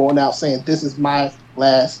thing, going out saying, this is my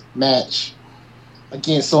last match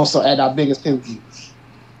against so-and-so at our biggest pay-per-view.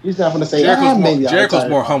 He's not going to say, Jericho's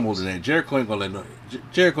more humble than that. Jericho ain't going to let no...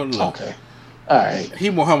 Jericho, look. Okay. All right.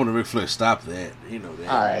 He more humble than Ric Flair. Stop that. You know that.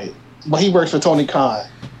 All right. But he works for Tony Khan.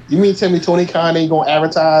 You mean tell me Tony Khan ain't gonna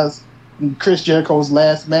advertise Chris Jericho's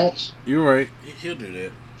last match? You're right. He'll do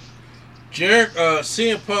that.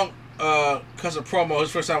 CM Punk cuts a promo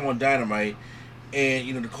his first time on Dynamite,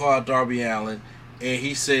 and to call out Darby Allin, and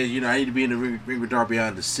he said, I need to be in the ring with Darby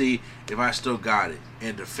Allin to see if I still got it.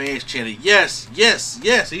 And the fans chanted, yes, yes,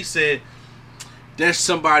 yes. He said, that's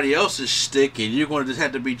somebody else's shtick, and you're going to just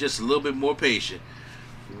have to be just a little bit more patient.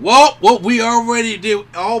 Well, we already did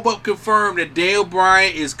all but confirm that Daniel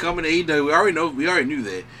Bryan is coming to AEW. We already knew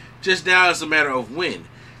that. Just now it's a matter of when.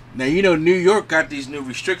 Now, New York got these new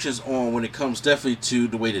restrictions on when it comes definitely to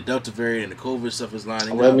the way the Delta variant and the COVID stuff is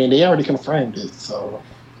lining up. I mean, they already confirmed it, so...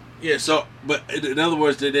 Yeah, but in other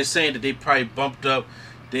words, they're saying that they probably bumped up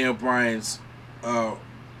Daniel Bryan's, when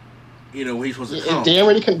he's supposed to come. They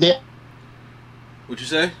already... What'd you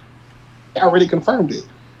say? They already confirmed it.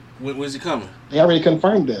 When's he coming? They already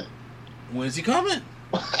confirmed it. When's he coming?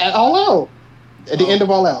 At All Out. At the end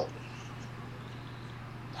of All Out.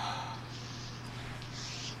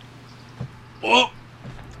 Well,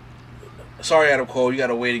 sorry, Adam Cole. You got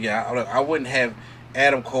to wait again. I wouldn't have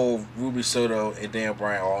Adam Cole, Ruby Soto, and Daniel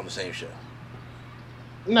Bryan all on the same show.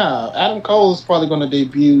 No, Adam Cole is probably going to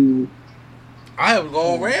debut. I have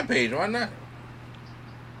go on Rampage. Why not?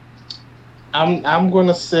 I'm going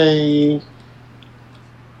to say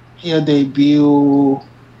he'll debut.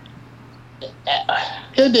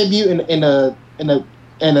 He'll debut in a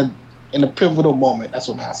pivotal moment. That's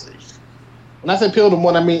what I say. When I say pivotal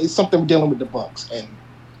moment, I mean it's something dealing with the Bucks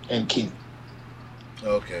and Kenny.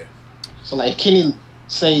 Okay. So like Kenny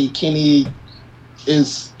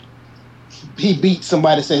he beat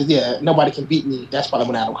somebody, says, yeah, nobody can beat me. That's probably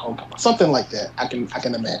when Adam Cole comes. Something like that. I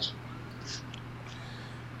can imagine.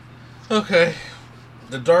 Okay.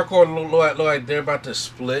 The Dark Order look like they're about to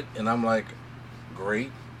split, and I'm like,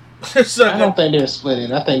 great. So, I don't think they're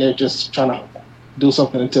splitting. I think they're just trying to do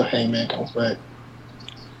something until Hangman comes back.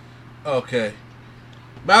 Okay.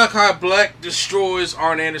 Malachi Black destroys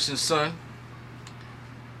Arn Anderson's son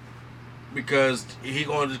because he's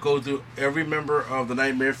going to go through every member of the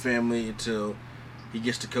Nightmare family until he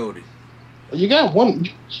gets to Cody. Well, you got one.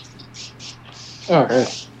 All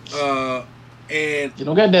right. And you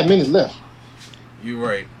don't got that many left. You're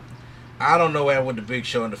right. I don't know what with the Big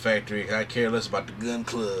Show in the factory. I care less about the Gun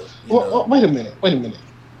Club. Well, wait a minute.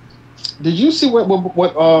 Did you see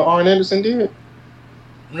what Arn Anderson did?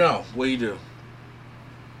 No. What do you do?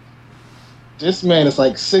 This man is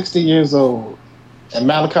like 60 years old, and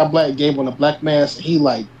Malachi Black gave him a black mask. He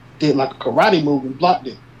did like a karate move and blocked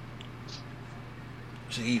it.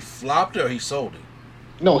 So he flopped it or he sold it?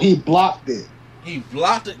 No, he blocked it. He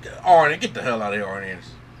blocked it? Arn, get the hell out of here, Arn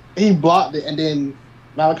Anderson. He blocked it, and then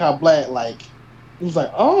Malachi Black, he was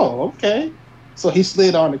like, oh, okay. So he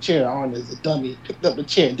slid on the chair on as a dummy, picked up the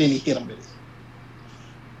chair, and then he hit him with it.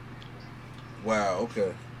 Wow,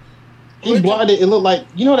 okay. He blocked it. It looked like,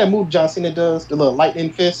 you know that move John Cena does? The little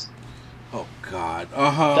lightning fist? Oh, God.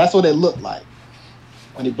 Uh-huh. That's what it looked like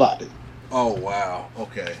when he blocked it. Oh, wow.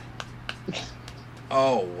 Okay.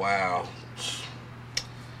 Oh, wow.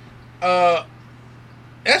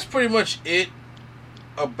 That's pretty much it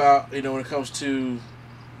about, when it comes to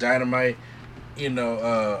Dynamite.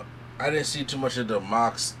 I didn't see too much of the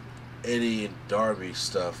Mox, Eddie, and Darby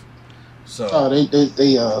stuff. So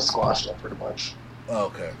they squashed them pretty much.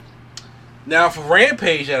 Okay. Now for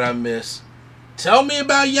Rampage that I missed, tell me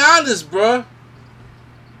about Giannis, bruh.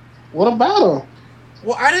 What about him?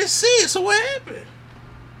 Well, I didn't see it, so what happened?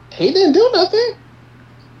 He didn't do nothing.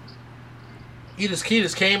 He just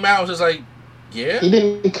came out and was just like, yeah? He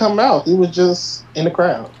didn't come out. He was just in the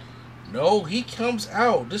crowd. No, he comes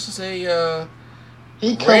out. This is a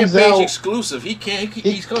he comes Rampage out exclusive. He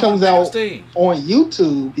comes out on stage. On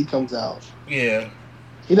YouTube. He comes out. Yeah.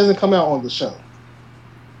 He doesn't come out on the show.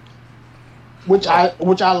 Which I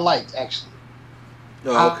liked, actually.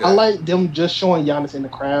 Oh, okay. I like them just showing Giannis in the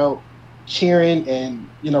crowd, cheering and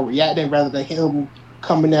reacting rather than him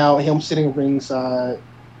coming out, him sitting ringside,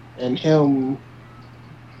 and him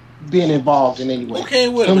being involved in any way. Okay,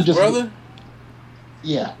 with his brother.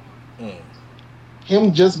 Yeah.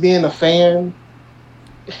 Him just being a fan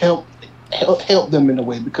help them in a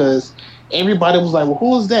way, because everybody was like, "Well,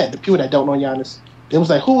 who is that?" The people that don't know Giannis, it was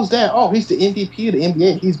like, "Who is that?" Oh, he's the MVP of the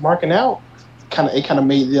NBA. He's marking out. It kind of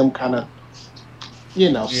made them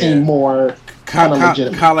seem more kind of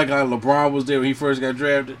legitimate. Kind of like LeBron was there when he first got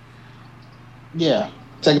drafted. Yeah,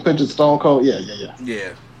 take a picture of Stone Cold.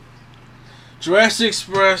 Yeah. Jurassic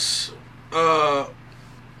Express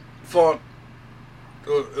fought.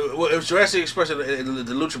 It was Jurassic Express and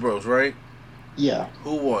the Lucha Bros, right? Yeah.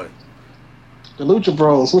 Who won? The Lucha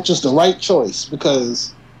Bros, which is the right choice,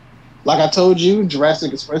 because, like I told you,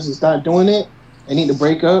 Jurassic Express is not doing it. They need to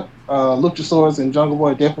break up. Luchasaurus and Jungle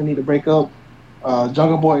Boy definitely need to break up.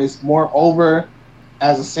 Jungle Boy is more over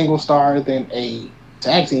as a single star than a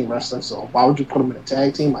tag team wrestler, so why would you put him in a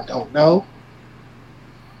tag team? I don't know.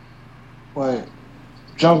 But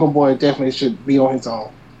Jungle Boy definitely should be on his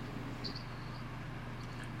own.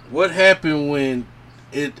 What happened when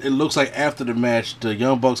it looks like after the match, the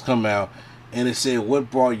Young Bucks come out and it said,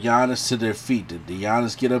 what brought Giannis to their feet? Did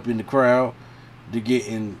Giannis get up in the crowd to get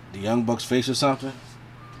in the Young Bucks' face or something?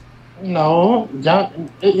 No,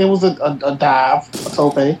 it was a dive, a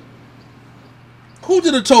tope. Who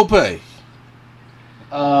did a tope?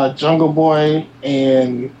 Jungle Boy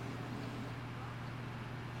and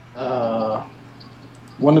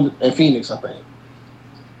Phoenix, I think.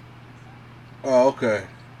 Oh, okay.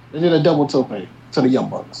 They did a double tope to the Young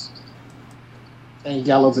Bucks and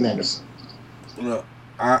Gallows and Anderson. Look,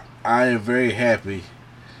 I am very happy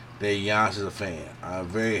that Giannis is a fan. I'm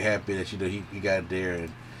very happy that he got there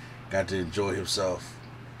and got to enjoy himself.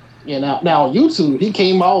 Yeah, now on YouTube, he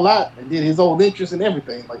came all out and did his own interest and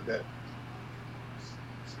everything like that.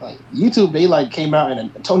 Like YouTube, they came out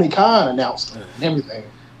and Tony Khan announced it and everything.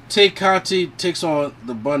 Tay Conti takes on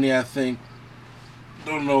the Bunny, I think.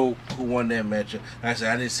 Don't know who won that match. I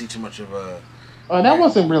said I didn't see too much of that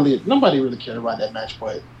wasn't really, nobody really cared about that match,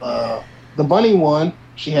 but the Bunny won.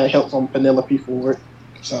 She had help from Penelope Ford.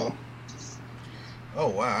 So. Oh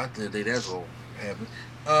wow! I think that's what happened.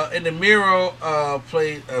 And the Miro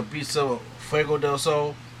played beats up Fuego del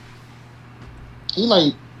Sol.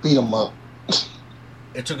 He beat him up.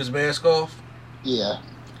 And took his mask off. Yeah.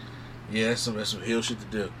 Yeah, that's some heel shit to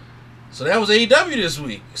do. So that was AEW this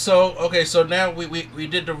week. So now we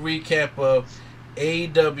did the recap of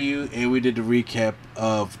AEW and we did the recap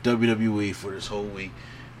of WWE for this whole week.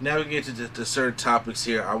 Now we get to the certain topics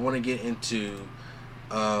here. I want to get into,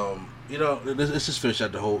 let's just finish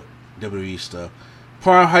out the whole WWE stuff.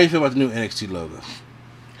 Prime, how you feel about the new NXT logo?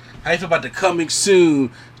 How you feel about the coming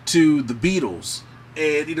soon to the Beatles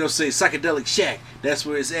and say Psychedelic Shack? That's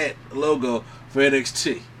where it's at. Logo for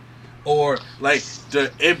NXT. Or like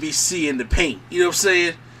the NBC in the paint. You know what I'm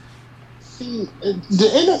saying? See,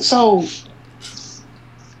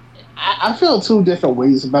 I feel two different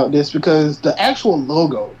ways about this, because the actual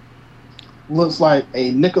logo looks like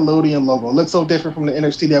a Nickelodeon logo. It looks so different from the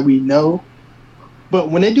NXT that we know. But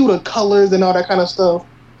when they do the colors and all that kind of stuff,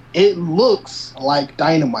 it looks like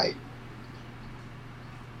Dynamite.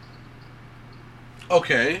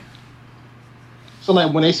 Okay. So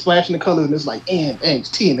when they splash in the colors and it's like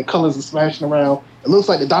NXT and the colors are splashing around, it looks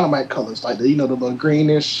like the Dynamite colors, like the little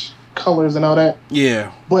greenish colors and all that.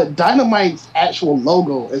 Yeah. But Dynamite's actual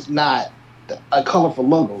logo is not a colorful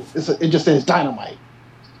logo. It just says Dynamite.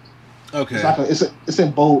 Okay. It's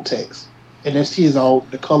in bold text. NXT is all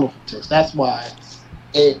the colorful text. That's why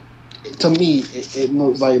to me it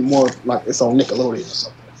looks like more like it's on Nickelodeon or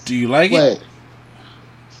something. Do you like it?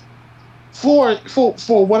 For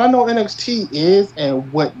what I know NXT is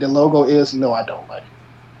and what the logo is, no, I don't like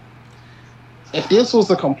it. If this was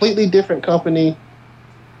a completely different company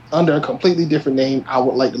under a completely different name, I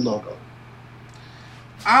would like the logo.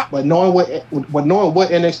 But knowing what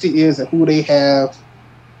NXT is and who they have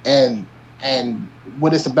and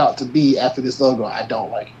what it's about to be after this logo, I don't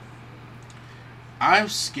like it. I'm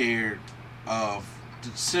scared of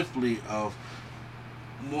simply of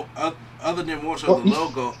more other than more so the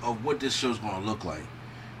logo of what this show's going to look like.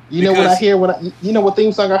 You know what I hear you know what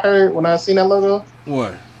theme song I heard when I seen that logo?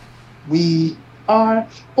 What? We are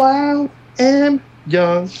wild and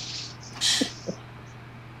young.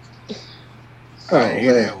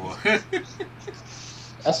 Man.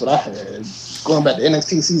 That's what I heard. Going back to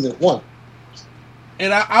NXT season 1.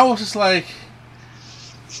 And I was just like,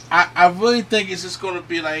 I really think it's just going to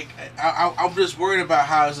be like, I'm just worried about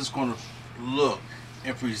how it's just going to look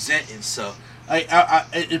and present itself. Like,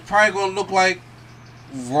 it's probably going to look like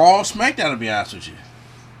Raw SmackDown, to be honest with you.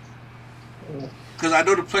 Because I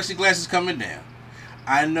know the plexiglass is coming down.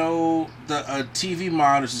 I know the TV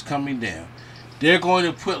monitors is coming down. They're going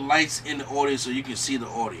to put lights in the audience so you can see the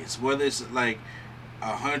audience. Whether it's like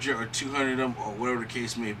 100 or 200 of them or whatever the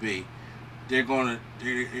case may be, they're going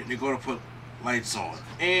to put lights on.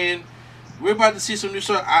 And we're about to see some new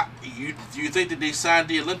stuff. Do you think that they signed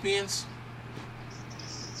the Olympians?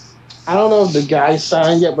 I don't know if the guys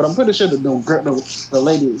signed yet, but I'm pretty sure the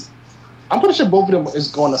ladies. I'm pretty sure both of them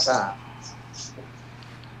is going to sign.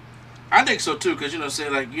 I think so too, because say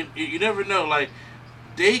like you never know. Like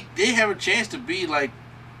they have a chance to be like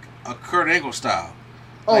a Kurt Angle style.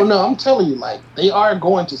 Oh like, no, I'm telling you, like they are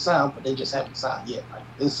going to sign, but they just haven't signed yet. Like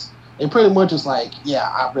it pretty much is like, yeah,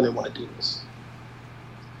 I really want to do this.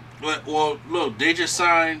 But well, look, they just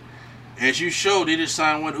signed, as you showed, they just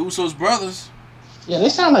signed one of Usos brothers. Yeah, they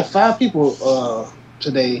signed like 5 people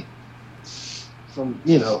today. From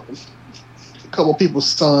a couple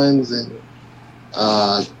people's sons and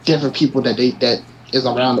different people that is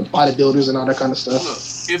around the bodybuilders and all that kind of stuff.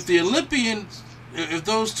 Look, if the Olympians, if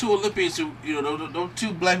those 2 Olympians who those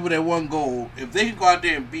 2 black people that won gold, if they can go out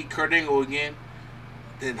there and beat Kurt Angle again,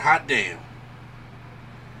 then hot damn.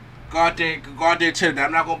 Go out there tell them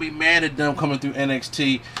I'm not gonna be mad at them coming through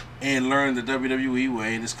NXT and learn the WWE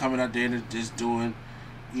way and just coming out there and just doing,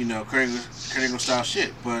 Kurt Angle style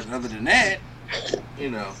shit. But other than that,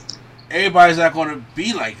 everybody's not gonna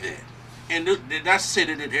be like that. And not to say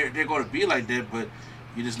that they're going to be like that, but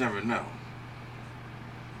you just never know.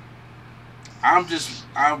 I'm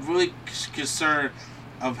really concerned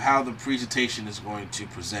of how the presentation is going to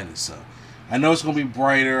present itself. I know it's going to be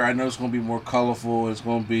brighter. I know it's going to be more colorful. It's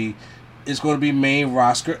going to be main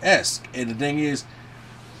roster-esque. And the thing is,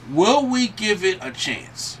 will we give it a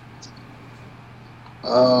chance?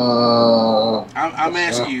 I'm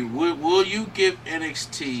asking you, will you give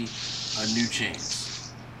NXT a new chance?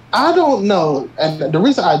 I don't know, and the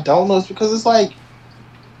reason I don't know is because it's like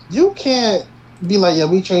you can't be like, yeah,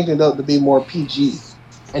 we changed it up to be more PG,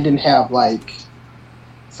 and then have like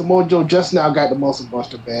Samoa Joe just now got the Muscle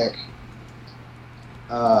Buster back.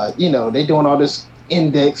 They doing all this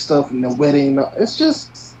index stuff and the wedding. It's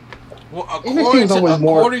just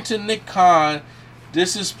according to Nick Khan,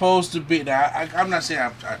 this is supposed to be. Now, I'm not saying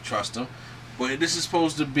I trust him, but this is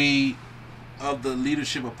supposed to be of the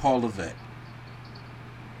leadership of Paul Levesque.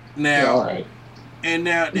 Now, all right. And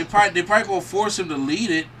now they probably gonna force him to lead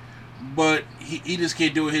it, but he just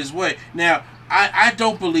can't do it his way. Now, I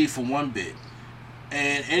don't believe for one bit,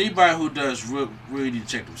 and anybody who does really need to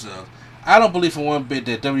check themselves. I don't believe for one bit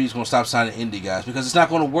that WWE's gonna stop signing indie guys because it's not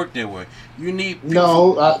gonna work that way. You need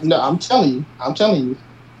no. I'm telling you,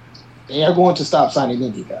 they are going to stop signing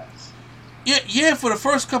indie guys. Yeah. For the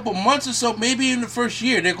first couple months or so, maybe in the first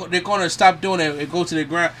year, they're going to stop doing it and go to the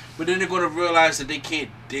ground. But then they're going to realize that they can't.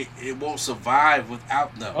 It won't survive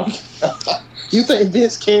without them. You think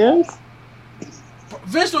Vince cares?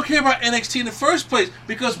 Vince don't care about NXT in the first place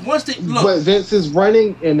because once they look. But Vince is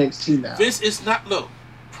running NXT now. Vince is not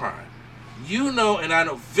Prime. And I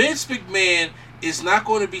know Vince McMahon is not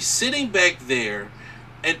going to be sitting back there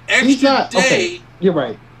an extra day. Okay, you're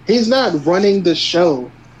right. He's not running the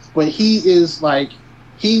show. But he is like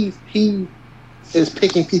he is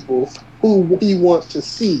picking people who he wants to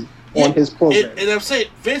see on his program. And I'm saying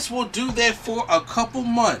Vince will do that for a couple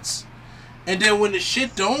months, and then when the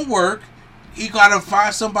shit don't work, he gotta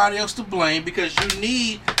find somebody else to blame because you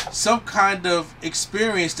need some kind of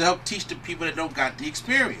experience to help teach the people that don't got the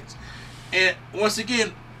experience. And once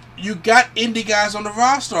again, you got indie guys on the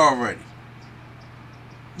roster already.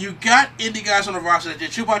 You got indie guys on the roster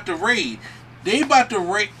that you're about to raid. They about to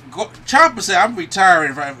raid. Ciampa said, I'm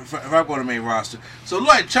retiring if I go to the main roster. So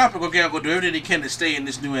like Ciampa going to do everything they can to stay in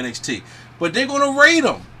this new NXT. But they're going to raid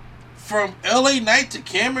him. From LA Knight to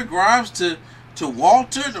Cameron Grimes to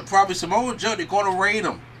Walter to probably Samoa Joe, they're going to raid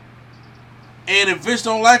him. And if Vince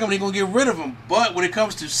don't like him, they're going to get rid of him. But when it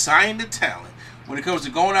comes to signing the talent, when it comes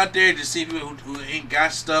to going out there to see people who ain't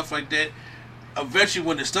got stuff like that, eventually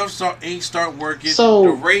when the stuff start working,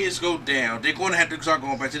 the ratings go down. They're going to have to start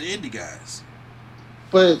going back to the indie guys.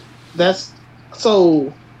 But that's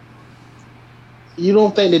so. You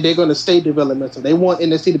don't think that they're going to stay developmental? They want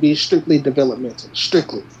NXT to be strictly developmental.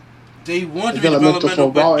 Strictly. They want to be developmental,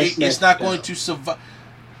 but it's not going to survive.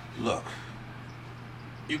 Look,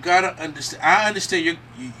 you gotta understand. I understand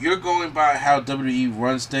you're going by how WWE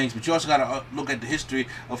runs things, but you also gotta look at the history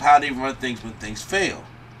of how they run things when things fail.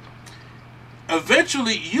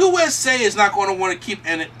 Eventually, USA is not going to want to keep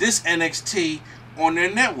this NXT on their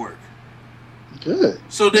network. Good.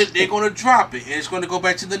 So they're going to drop it, and it's going to go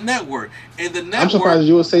back to the network. And the network. I'm surprised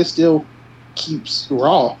USA still keeps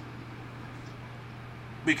Raw.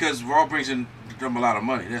 Because Raw brings in them a lot of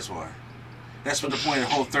money. That's why. That's what the point of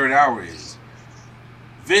the whole third hour is.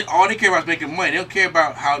 All they care about is making money. They don't care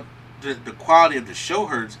about how the quality of the show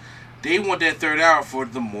hurts. They want that third hour for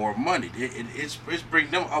the more money. It's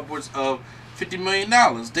bringing them upwards of $50 million.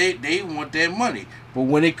 They want that money. But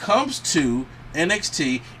when it comes to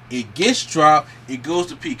NXT, it gets dropped. It goes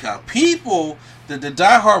to Peacock. People, the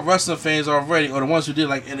diehard wrestling fans already, or the ones who did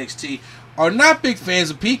like NXT, are not big fans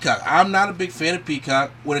of Peacock. I'm not a big fan of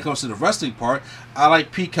Peacock when it comes to the wrestling part. I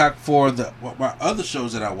like Peacock for my other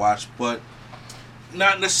shows that I watch, but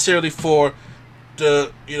not necessarily for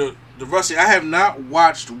the wrestling. I have not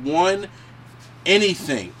watched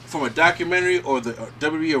anything from a documentary or the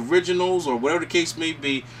WWE originals or whatever the case may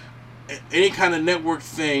be, any kind of network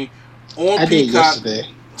thing on I Peacock. Did yesterday.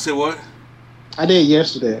 Say what? I did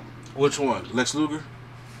yesterday. Which one? Lex Luger?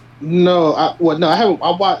 No, I haven't.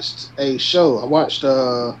 I watched a show. I watched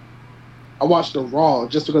the Raw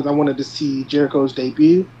just because I wanted to see Jericho's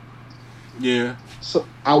debut. Yeah. So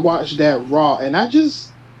I watched that Raw, and I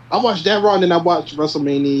watched that Raw, and then I watched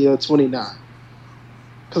WrestleMania 29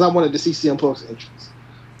 because I wanted to see CM Punk's entrance.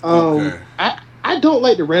 Okay. I don't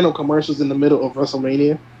like the random commercials in the middle of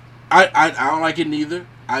WrestleMania. I don't like it neither.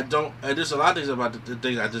 I don't. There's a lot of things about the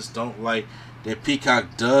things I just don't like that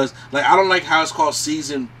Peacock does. Like I don't like how it's called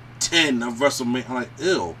season 10 of WrestleMania. I'm like,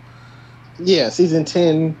 ew. Yeah, season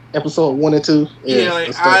 10, episode 1 and 2. Yeah,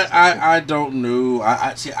 like I don't know.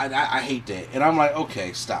 I hate that, and I'm like,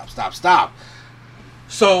 okay, stop.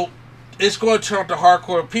 So it's going to turn out to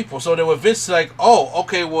hardcore people. So then when Vince is like, oh,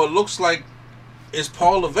 okay, well it looks like it's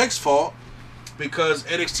Paul Levesque's fault because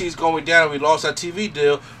NXT is going down and we lost our TV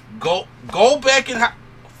deal. Go back and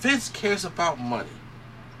Vince cares about money.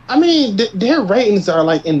 I mean, their ratings are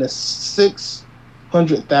like in the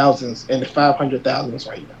 600,000s and the 500,000s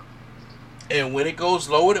right now. And when it goes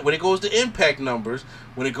lower, when it goes to Impact numbers,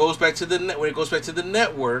 when it goes back to the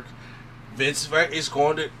network, Vince is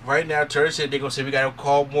going to right now. Turner said they're going to say we got to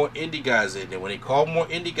call more indie guys in. And when they call more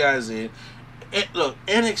indie guys in, look,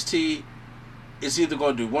 NXT is either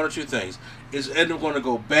going to do one or two things: it's either going to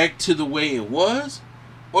go back to the way it was,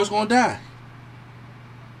 or it's going to die.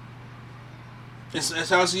 That's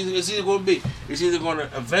how it's either going to be. It's either going to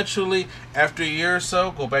eventually, after a year or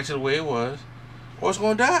so, go back to the way it was, or it's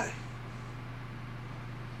going to die.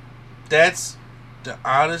 That's the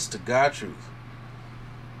honest to God truth.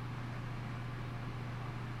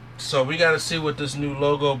 So we got to see what this new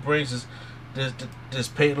logo brings us. This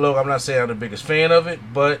paint logo, I'm not saying I'm the biggest fan of it,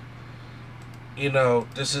 but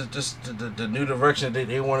this is just the new direction that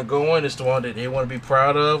they want to go in. It's the one that they want to be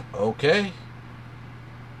proud of. Okay.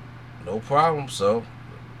 No problem. So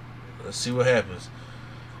let's see what happens.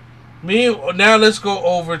 Now let's go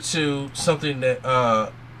over to something that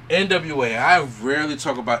NWA. I rarely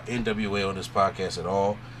talk about NWA on this podcast at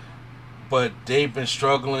all, but they've been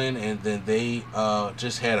struggling, and then they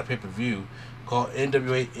just had a pay-per-view called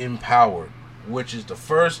NWA Empowered, which is the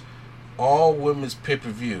first all-women's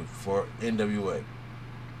pay-per-view for NWA.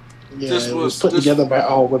 Yeah, it was put together by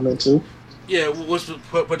all women, too. Yeah, it was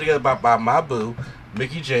put together by my boo,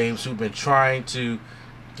 Mickie James, who've been trying to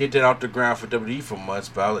get that off the ground for WWE for months,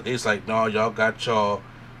 but it's like, no, y'all got y'all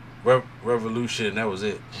Revolution, and that was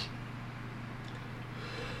it.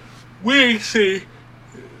 We ain't see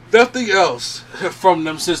nothing else from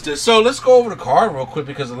them since then. So let's go over the card real quick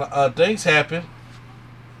because things happen.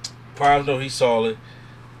 Prime, though, he saw it.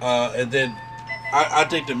 And then I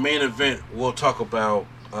think the main event, we'll talk about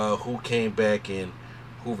who came back and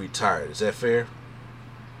who retired. Is that fair?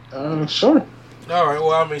 Sure. All right.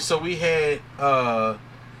 Well, I mean, so we had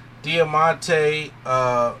Diamante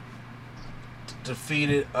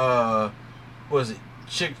defeated what was it,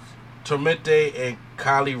 Chick Tormente and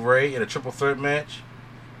Kylie Ray in a triple threat match.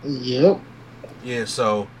 Yep. Yeah.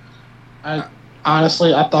 So,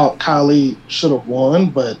 honestly, I thought Kylie should have won,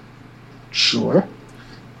 but sure.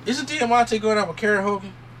 Isn't Diamante going out with Karen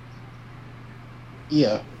Hogan?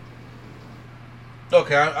 Yeah.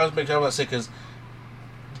 Okay, I was making sure I was going to say because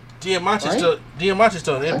Diamante's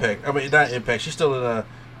still in Impact. I mean, not Impact. She's still in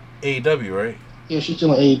AEW, right? Yeah, she's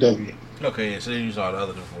still in AEW. Okay, yeah. So they use all the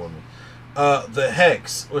other different women. The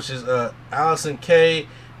Hex, which is Allison Kay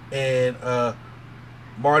and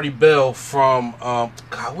Marty Bell from God,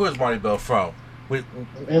 where's Marty Bell from? With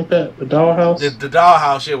Impact, the Dollhouse. The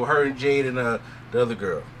Dollhouse, yeah, with her and Jade and the other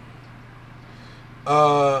girl.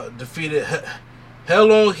 Defeated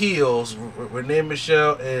Hell on Heels, Renee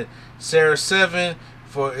Michelle and Sarah Seven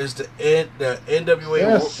is the NWA.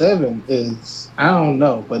 Sarah Seven is, I don't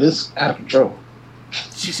know, but it's out of control.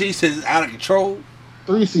 She says it's out of control.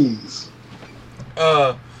 3 C's.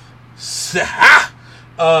 For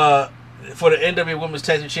the NWA Women's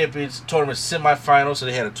Tag Team Champions Tournament semifinals, so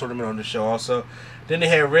they had a tournament on the show also. Then they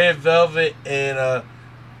had Red Velvet and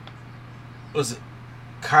was it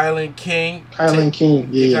Kylan King? Kylan King,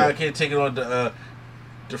 yeah. Kylan King taking on the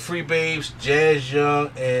Free Babes, Jazz Young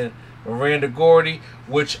and Miranda Gordy,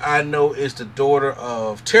 which I know is the daughter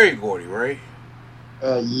of Terry Gordy, right?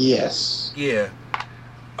 Yes. Yeah.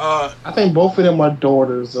 I think both of them are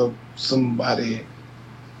daughters of somebody.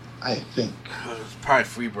 I think it's probably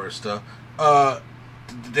Freebird stuff.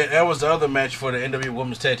 That was the other match for the NWA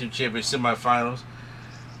Women's Tag Team Championship semifinals.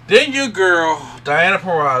 Then your girl Diana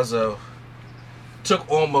Purrazzo took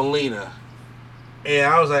on Melina, and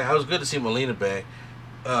I was good to see Melina back.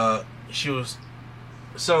 She was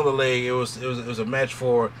selling the leg. It was a match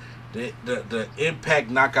for the Impact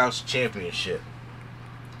Knockouts Championship.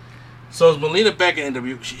 So is Melina back in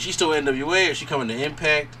NWA? She's still in NWA, or is she coming to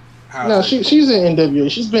Impact? No, she's in NWA.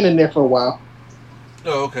 She's been in there for a while.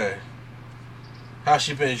 Oh, okay. How's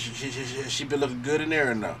she been? She been looking good in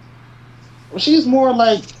there or no? Well, she's more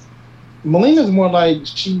like Melina's more like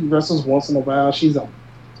she wrestles once in a while. She's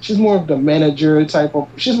more of the manager type of.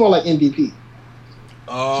 She's more like MVP.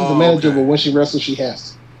 Oh, she's a manager, okay. But when she wrestles, she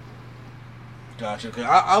has to. Gotcha. Okay,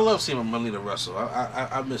 I love seeing Melina wrestle.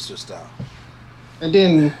 I miss her style. And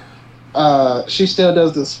then she still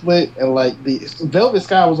does the split, and like the Velvet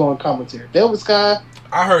Sky was on commentary. Velvet Sky.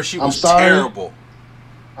 I heard she was terrible.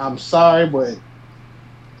 I'm sorry, but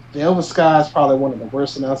Velvet Sky is probably one of the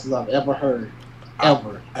worst announcers I've ever heard,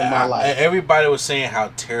 in my life. Everybody was saying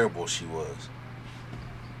how terrible she was.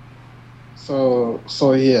 So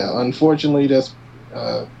yeah, unfortunately, that's.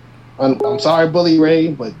 I'm sorry, Bully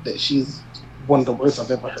Ray, but she's one of the worst I've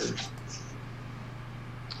ever heard.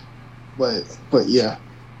 But yeah,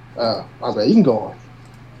 my bad. You can go on.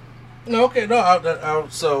 No, okay, no. I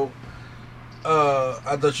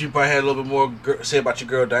thought you probably had a little bit more say about your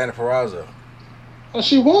girl Diana Purrazzo. Well,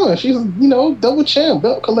 she won. She's double champ,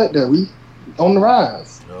 belt collector. We on the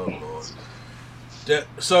rise. Oh Lord.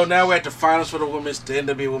 So now we're at the finals for the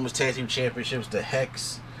NWA Women's Tag Team Championships. The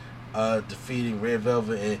Hex defeating Red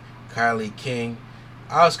Velvet and Kylie King.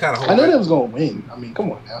 I was kind of hoping. I know they was gonna win. I mean,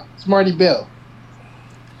 come on now. It's Marty Bell.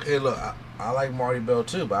 Hey, look, I like Marty Bell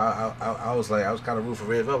too, but I was kind of rooting for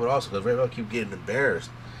Red Velvet also because Red Velvet keep getting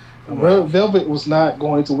embarrassed. Red Velvet was not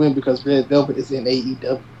going to win because Red Velvet is in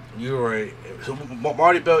AEW. You're right. So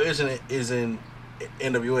Marty Bell is in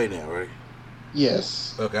NWA now, right?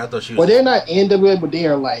 Yes. Okay, I thought she was. Well, they're not NWA, but they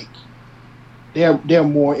are like they're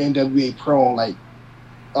more NWA prone. Like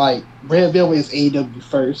Red Velvet is AEW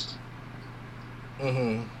first.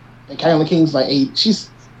 Mm-hmm. And Kylie King's like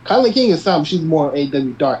Kylie King is something. She's more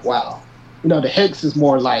AEW Dark Wow. The Hex is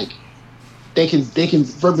more like they can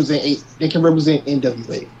represent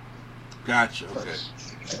NWA. Gotcha. Okay.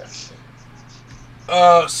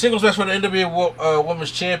 Yeah. Singles match for the NWA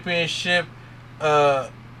Women's Championship.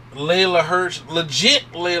 Layla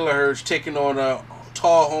Hirsch taking on a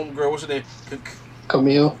tall homegirl. What's her name?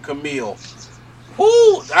 Camille.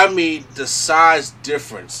 Who? I mean, the size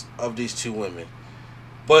difference of these two women.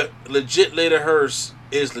 But legit Layla Hirsch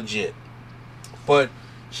is legit. But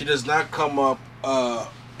she does not come up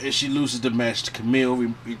and she loses the match.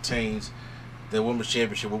 Camille retains the Women's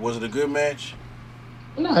Championship. But was it a good match?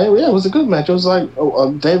 No, yeah, it was a good match. It was like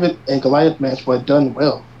a David and Goliath match, but done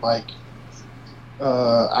well. Like,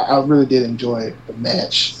 I really did enjoy the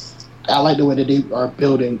match. I like the way that they are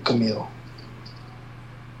building Camille.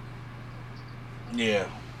 Yeah.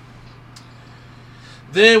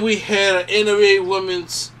 Then we had an NWA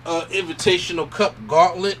Women's Invitational Cup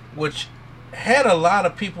Gauntlet, which had a lot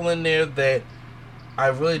of people in there that I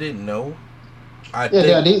really didn't know.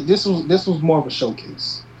 This was more of a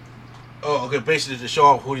showcase. Oh, okay. Basically, to show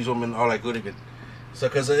off who these women are, like who they could. So,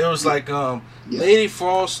 because it was like Lady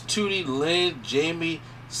Frost, Tootie, Lynn, Jamie,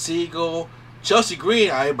 Siegel, Chelsea Green,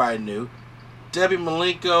 everybody knew. Debbie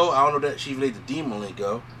Malenko, I don't know that she related to Dean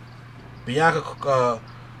Malenko. Bianca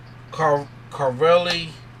Carvelli,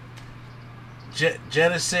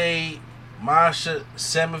 Genesee, Masha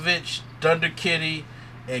Samovich, Thunder Kitty,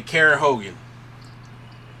 and Karen Hogan.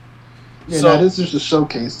 Yeah, so, now this is the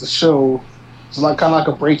showcase. The show is like kind of like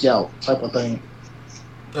a breakout type of thing.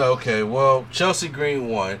 Okay, well, Chelsea Green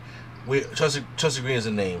won. Chelsea Green is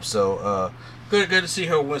a name, so good to see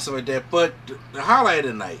her win something like that. But the highlight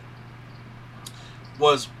of the night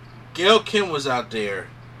was Gail Kim was out there,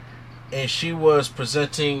 and she was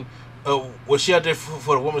presenting. Was she out there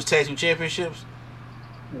for the Women's Tag Team Championships?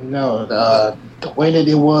 No, the way that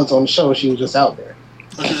it was on the show, she was just out there.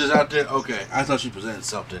 Oh, she was just out there? Okay, I thought she presented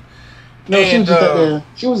something. No, she was just out there.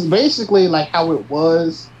 She was basically like how it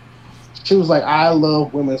was. She was like, I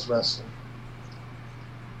love women's wrestling.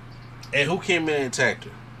 And who came in and attacked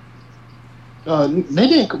her? They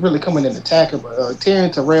didn't really come in and attack her, but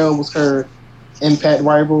Taryn Terrell was her Impact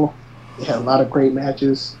rival. They had a lot of great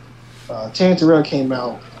matches. Taryn Terrell came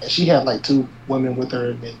out, and she had like 2 women with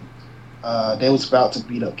her, and they was about to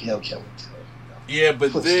beat up Gail Kim. Yeah,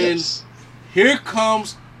 but then here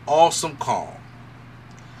comes Awesome Kong.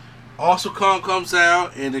 Awesome Kong comes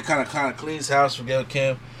out, and it kind of cleans house for Gail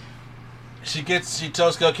Kim. She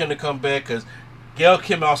tells Gail Kim to come back because Gail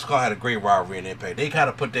Kim and Awesome Kong had a great rivalry in Impact. They kind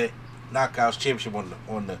of put that Knockouts Championship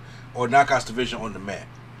or Knockouts division on the map.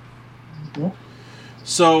 Mm-hmm.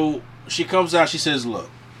 So she comes out. She says, "Look,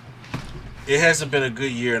 it hasn't been a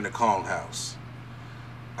good year in the Kong house.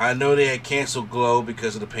 I know they had canceled Glow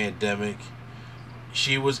because of the pandemic.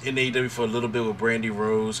 She was in AEW for a little bit with Brandy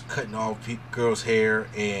Rose, cutting off girls' hair,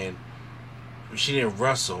 and she didn't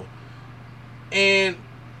wrestle. And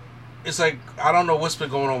it's like, I don't know what's been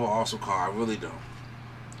going on with Awesome Kong. I really don't.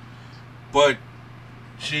 But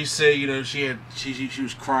she said, she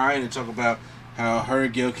was crying and talking about how her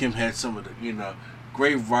and Gail Kim had some of the,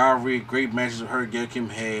 great rivalry, great matches her and Gail Kim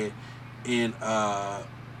had in,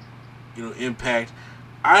 Impact.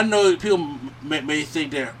 I know people may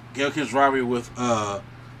think that Gail Kim's rivalry with,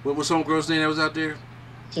 what was some girl's name that was out there?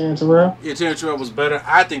 Taryn Terrell? Yeah, Taryn Terrell was better.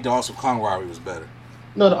 I think the Awesome Kong rivalry was better.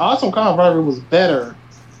 No, the Awesome Kong rivalry was better,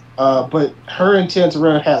 but her and Taryn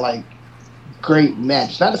Terrell had, like, great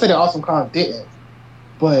matches. Not to say that Awesome Kong didn't,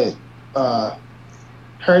 but they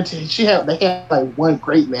had, like, one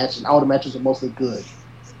great match, and all the matches were mostly good.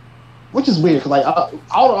 Which is weird, because, like, all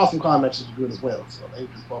the Awesome Kong matches were good as well, so they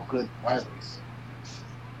were just both good rivalries.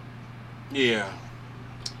 Yeah.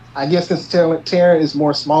 I guess since Taryn is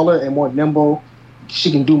more smaller and more nimble, she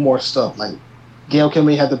can do more stuff. Like, Gail Kim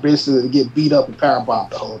may have the ability to get beat up and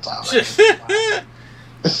powerbombed the whole time.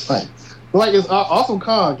 It's like it's Awesome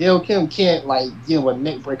Kong. Gail Kim can't, like, give a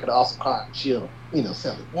neck breaker to Awesome Kong. She'll,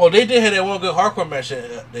 sell it. Well, they did have that one good hardcore match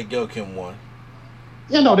that Gail Kim won.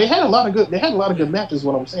 Yeah, no, they had a lot of good matches.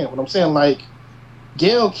 What I'm saying, like,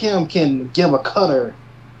 Gail Kim can give a cutter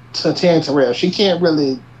to Taryn Terrell. She can't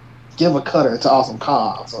really give a cutter to Awesome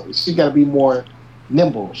Kong, so she got to be more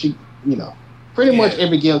nimble. She, pretty much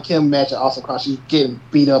every Gail Kim match at Awesome Kong, she's getting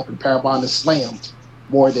beat up and powerbombed and slammed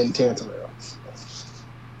more than Taryn Terrell.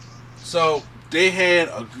 So they had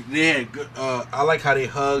good. I like how they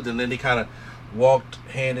hugged and then they kind of walked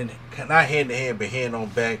not hand in hand, but hand on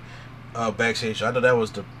back backstage. I thought that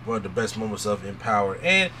was one of the best moments of Empower,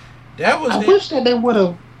 and that was. I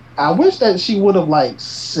wish that she would have, like,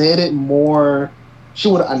 said it more. She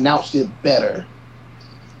would have announced it better.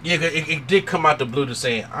 Yeah, it did come out the blue to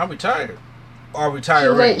saying, I'm retired. Or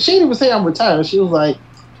retiring. She didn't even say I'm retired. She was like,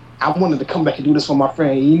 I wanted to come back and do this for my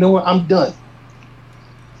friend. You know what? I'm done.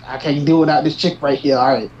 I can't do without this chick right here.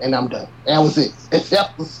 All right. And I'm done. That was it.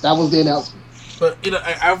 That was the announcement. But,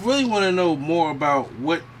 I really want to know more about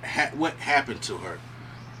what happened to her.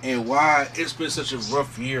 And why it's been such a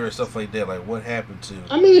rough year and stuff like that. Like, what happened to her?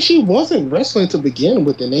 I mean, she wasn't wrestling to begin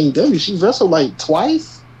with in AEW. She wrestled, like,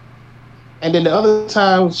 twice. And then the other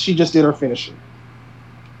times, she just did her finisher.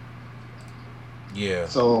 Yeah.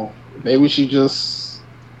 So, maybe she just...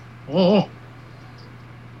 Because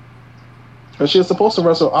she was supposed to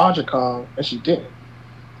wrestle Aja Kong, and she didn't.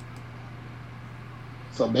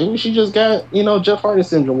 So, maybe she just got, Jeff Hardy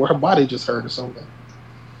syndrome, where her body just hurt or something.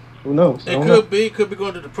 Who knows? It could be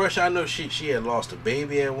going to depression. I know she had lost a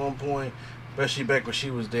baby at one point, especially back when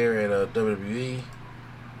she was there at WWE.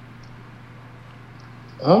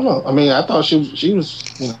 I don't know. I mean, I thought she was.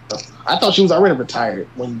 I thought she was already retired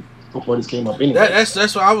before this came up. Anyway, that's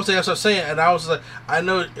what I was saying. That's what I'm saying. And I was like, I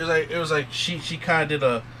know it was like she kind of did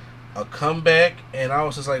a comeback, and I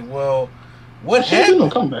was just like, well, what happened? She did no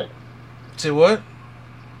comeback. Say what?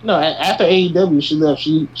 No, after AEW, she left.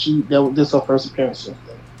 This is her first appearance.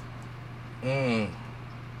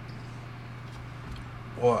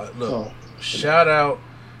 Well, look, shout out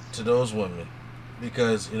to those women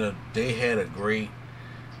because they had a great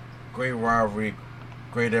rivalry,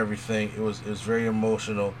 great everything. It was very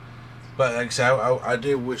emotional, but like I said, I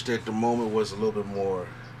did wish that the moment was a little bit more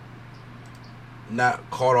not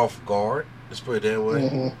caught off guard. Let's put it that way.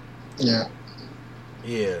 Mm-hmm. Yeah.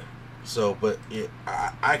 Yeah. So, but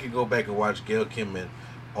I could go back and watch Gail Kimman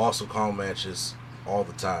awesome call matches all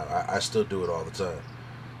the time. I still do it all the time.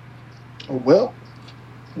 Well,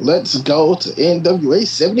 let's go to NWA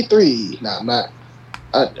 73. Now,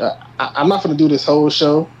 I'm not going to do this whole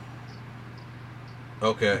show.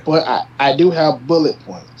 Okay. But I do have bullet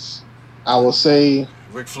points. I will say...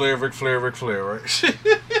 Ric Flair, right?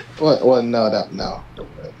 Well, no.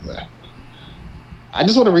 I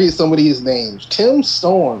just want to read some of these names. Tim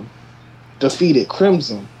Storm defeated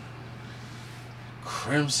Crimson.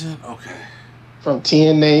 Okay. From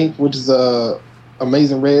TNA, which is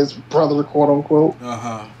Amazing Red's brother, quote unquote.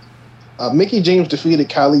 Mickie James defeated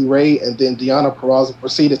Kylie Ray, and then Deonna Purrazzo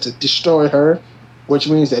proceeded to destroy her, which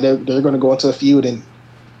means that they're going to go into a feud. And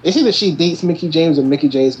it's either she beats Mickie James, or Mickie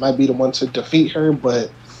James might be the one to defeat her. But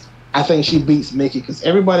I think she beats Mickie because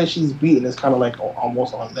everybody she's beaten is kind of like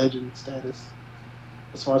almost on legend status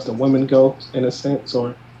as far as the women go, in a sense.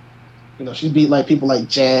 Or she beat like people like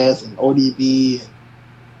Jazz and ODB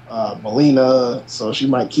and Melina, so she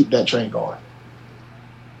might keep that train going.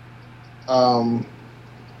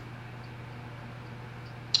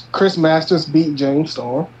 Chris Masters beat James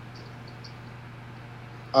Storm.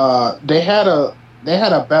 They had a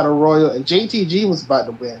battle royal, and JTG was about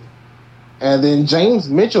to win, and then James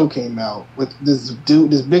Mitchell came out with this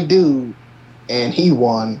big dude, and he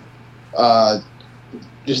won.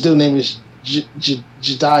 This dude name is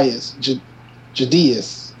Jadius.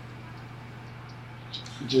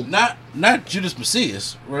 Not Judas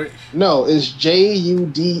Messias, right? No, it's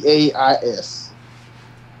Judais.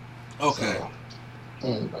 Okay. So,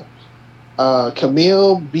 anyway.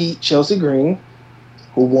 Camille beat Chelsea Green,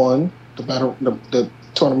 who won the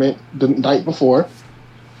tournament the night before.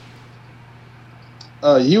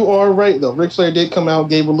 You are right though. Ric Flair did come out,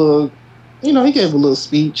 gave a little, he gave a little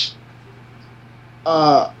speech.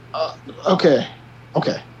 Okay.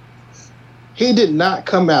 He did not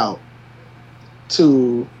come out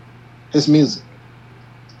to his music.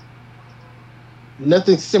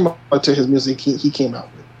 Nothing similar to his music he came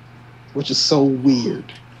out with, which is so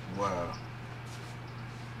weird. Wow.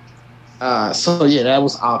 So yeah, that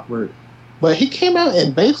was awkward. But he came out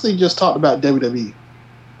and basically just talked about WWE.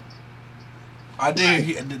 I did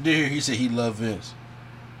hear he said he loved Vince.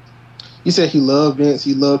 He said he loved Vince.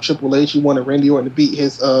 He loved Triple H. He wanted Randy Orton to beat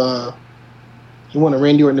his. He wanted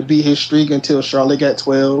Randy Orton to beat his streak until Charlotte got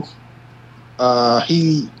 12.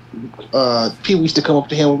 People used to come up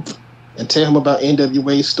to him and tell him about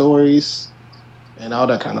NWA stories and all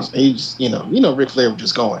that kind of stuff. He just, Ric Flair was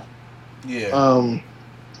just going. Yeah.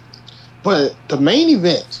 But the main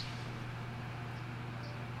event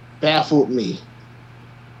baffled me.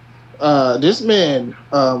 This man,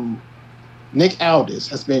 Nick Aldis,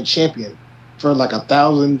 has been champion for like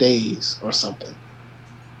 1,000 days or something.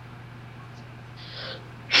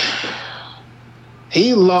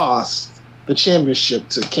 He lost the championship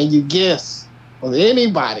to, can you guess, or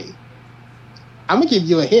anybody? I'm gonna give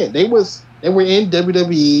you a hint. They were in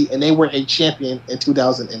WWE and they were a champion in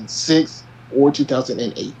 2006 or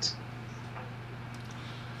 2008.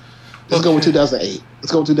 Let's go with 2008.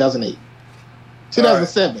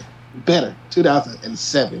 2007. Right. Better.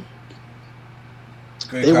 2007.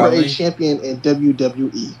 They were a champion in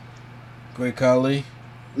WWE. Great Khali?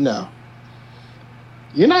 No.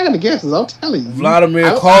 You're not gonna guess this. I'm telling you.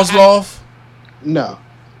 Vladimir Kozlov? No.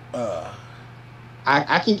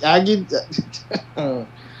 I get.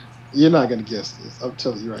 You're not gonna guess this. I'm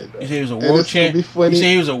telling you right now. You said he was a world champion. You said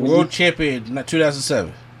he was a world champion in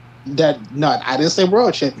 2007. I didn't say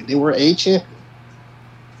world champion. They were a champion.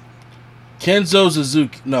 Kenzo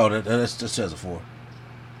Suzuki. No, that's 2004.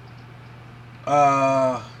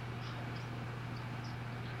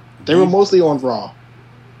 They were mostly on Raw.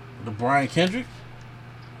 The Brian Kendrick?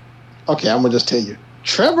 Okay, I'm gonna just tell you.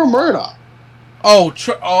 Trevor Murdoch. Oh,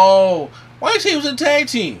 why did you say he was in a tag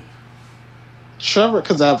team? Trevor,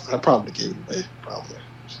 because I probably gave him away. Probably.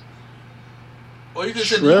 Well, you could have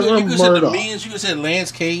said the Millions. You could have said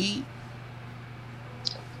Lance Cade.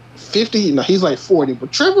 50. No, he's like 40.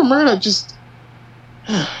 But Trevor Murdoch just,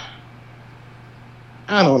 I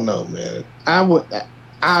don't know, man.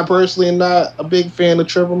 I personally am not a big fan of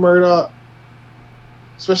Trevor Murdoch,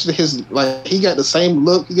 especially his he got the same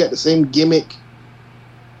look, he got the same gimmick.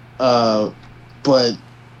 But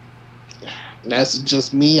that's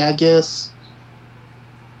just me, I guess.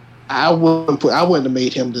 I wouldn't have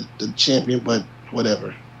made him the champion, but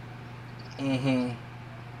whatever. Mm-hmm.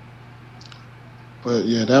 But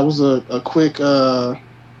yeah, that was a quick. That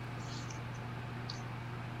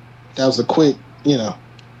was a quick, a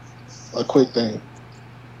quick thing.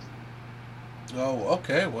 Oh,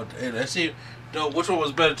 okay. Well, let's see. Which one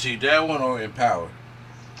was better to you, that one or Empower?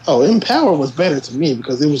 Oh, Empower was better to me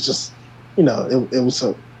because it was just, it was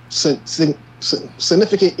a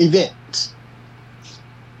significant event.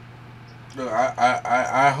 Look,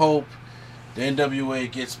 I hope the NWA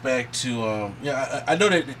gets back to I know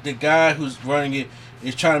that the guy who's running it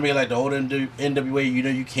is trying to make like the old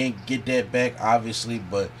NWA. You can't get that back, obviously,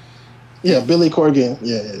 but yeah, Billy Corgan.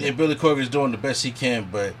 Yeah, Billy Corgan is doing the best he can,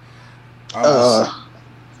 but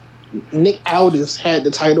Nick Aldis had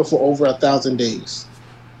the title for over 1,000 days.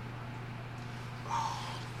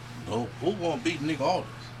 No, who gonna beat Nick Aldis?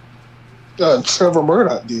 Trevor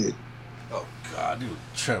Murdoch did. Oh God, dude,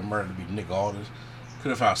 Trevor Murdoch beat Nick Aldis. Could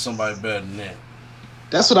have found somebody better than that.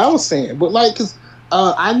 That's what I was saying. But because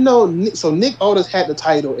I know, Nick Aldis had the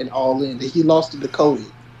title in All In, that he lost it to Cody,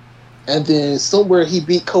 and then somewhere he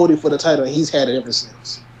beat Cody for the title, and he's had it ever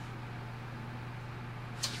since.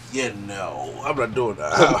 Yeah, no, I'm not doing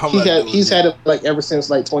that. He's had it like ever since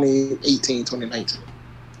like 2018, 2019.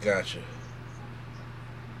 Gotcha.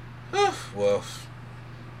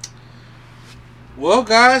 Well,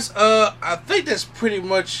 guys, I think that's pretty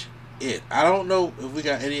much it. I don't know if we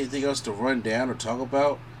got anything else to run down or talk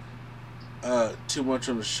about too much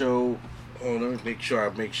on the show. Oh, let me make sure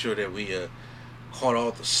that we caught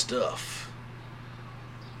all the stuff,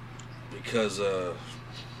 because oh,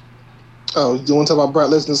 you want to talk about Brock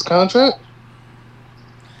Lesnar's contract?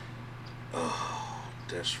 Oh,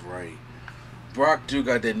 that's right. Brock do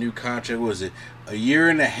got that new contract. What was it? A year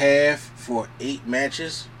and a half for 8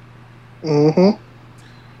 matches? Mm-hmm.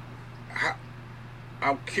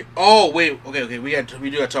 Oh, wait. Okay. We do got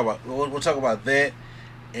to talk about. We'll talk about that,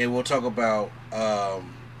 and we'll talk about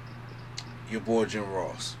your boy Jim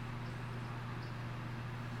Ross.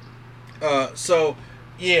 So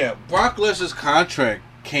yeah, Brock Lesnar's contract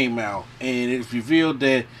came out, and it's revealed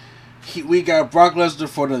that we got Brock Lesnar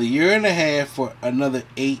for another year and a half for another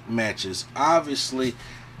 8 matches. Obviously,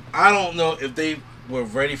 I don't know if they were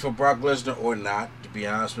ready for Brock Lesnar or not, to be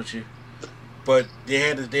honest with you. But they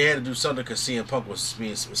had to do something because CM Punk was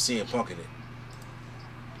CM Punk in it.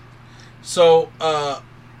 So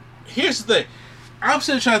here's the thing. I'm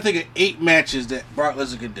still trying to think of 8 matches that Brock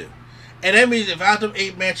Lesnar could do. And that means if out of them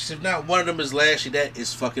 8 matches, if not one of them is Lashley, that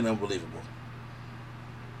is fucking unbelievable.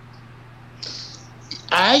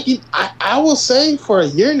 I will say for a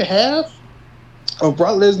year and a half of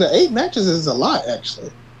Brock Lesnar, 8 matches is a lot,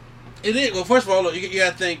 actually. It is. Well, first of all, look, you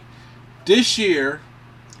gotta think this year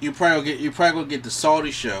you're probably gonna get the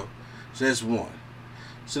Saudi show, so that's 1.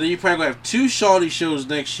 So then you probably gonna have 2 Saudi shows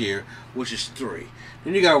next year, which is 3.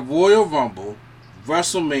 Then you got Royal Rumble,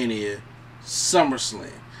 WrestleMania,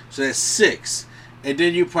 SummerSlam, so that's 6. And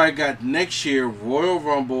then you probably got next year Royal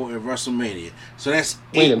Rumble and WrestleMania, so that's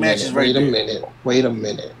 8 matches right there. Wait a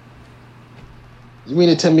minute. You mean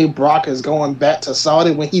to tell me Brock is going back to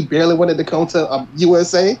Saudi when he barely wanted to come to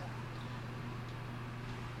USA?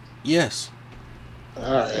 Yes. All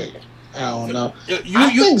right. I don't know.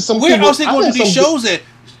 Where else they going to do these shows at?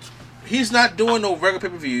 He's not doing no regular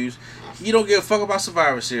pay-per-views. He don't give a fuck about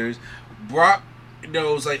Survivor Series. Brock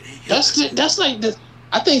knows like that's like this.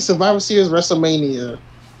 I think Survivor Series, WrestleMania,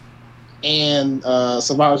 and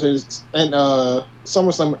Survivor Series and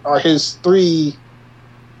SummerSlam are his 3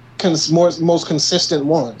 most consistent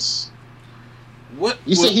ones.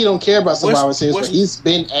 You say he don't care about Survivor Series, but he's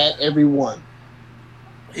been at every one.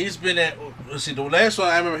 He's been at. Let's see. The last one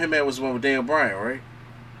I remember him at was the one with Daniel Bryan, right?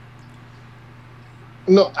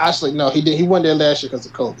 No, actually, no. He did. He wasn't there last year because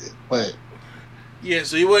of COVID. But yeah,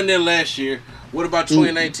 so he wasn't there last year. What about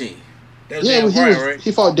 2019? That was Daniel Bryan, right?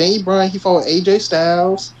 He fought Daniel Bryan. He fought AJ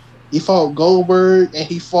Styles. He fought Goldberg, and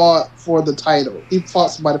he fought for the title. He fought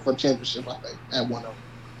somebody for a championship, I think, at one of them.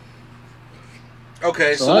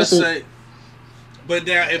 Okay, so let's say. But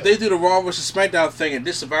now, if they do the Raw versus SmackDown thing and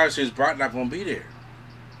this Survivor Series, Brock not going to be there.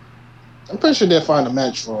 I'm pretty sure they'll find a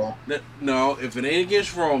match for him. No, if it ain't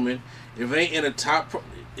against Roman, if it ain't in a top...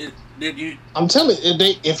 I'm telling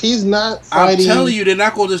you, if he's not fighting... I'm telling you, they're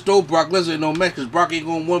not going to just throw Brock Lesnar in no match because Brock ain't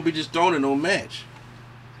going to want to be just thrown in no match.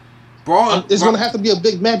 It's going to have to be a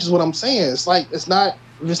big match, is what I'm saying. It's like it's not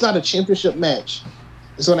a championship match.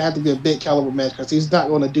 It's going to have to be a big caliber match because he's not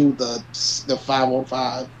going to do the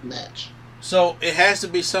 5-on-5 match. So it has to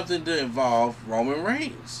be something to involve Roman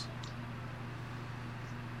Reigns.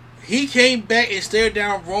 He came back and stared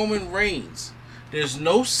down Roman Reigns. There's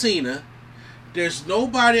no Cena. There's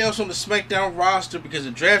nobody else on the SmackDown roster because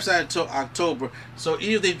the draft's not until October. So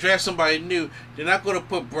even if they draft somebody new, they're not going to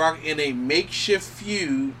put Brock in a makeshift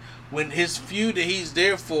feud when his feud that he's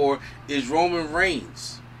there for is Roman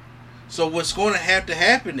Reigns. So what's going to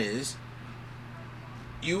happen is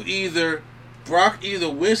Brock either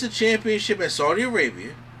wins the championship at Saudi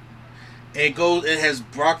Arabia and goes and has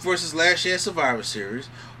Brock versus Lashley at Survivor Series,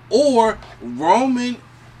 or Roman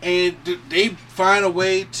and they find a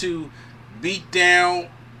way to beat down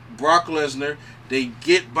Brock Lesnar. They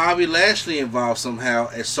get Bobby Lashley involved somehow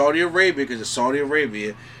at Saudi Arabia because it's Saudi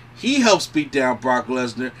Arabia. He helps beat down Brock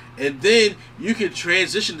Lesnar, and then you can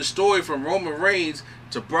transition the story from Roman Reigns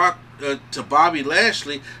to Bobby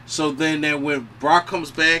Lashley. So then when Brock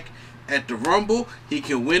comes back at the Rumble, he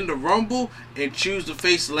can win the Rumble and choose to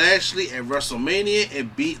face Lashley at WrestleMania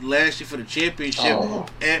and beat Lashley for the championship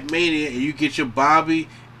at Mania, and you get your Bobby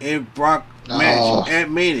and Brock match at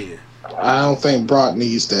Mania. I don't think Brock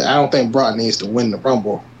needs to. I don't think Brock needs to win the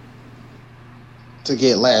Rumble to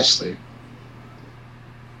get Lashley.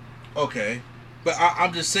 Okay, but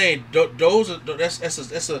I'm just saying that's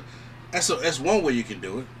one way you can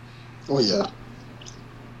do it. Oh yeah.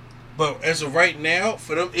 But as of right now,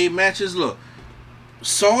 for them 8 matches, look,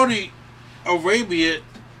 Saudi Arabia,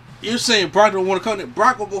 you're saying Brock don't want to come there.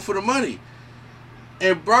 Brock will go for the money,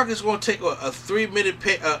 and Brock is going to take a 3-minute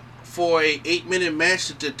pay for a 8-minute match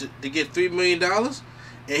to get $3 million, and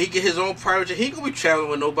he get his own private jet. He ain't gonna be traveling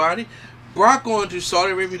with nobody. Brock going to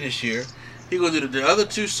Saudi Arabia this year. He gonna do the other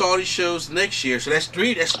 2 Saudi shows next year. So that's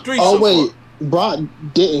three. Oh so wait, far. Brock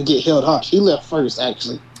didn't get held hostage. He left first,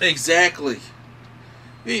 actually. Exactly.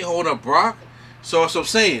 He ain't holding up Brock. So that's what I'm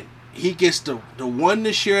saying. He gets the 1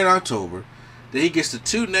 this year in October. Then he gets the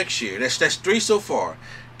 2 next year. That's 3 so far.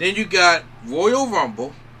 Then you got Royal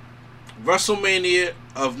Rumble, WrestleMania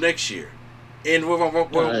of next year, and Royal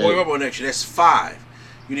Rumble next year. That's 5.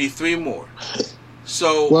 You need 3 more.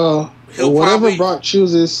 So whatever Brock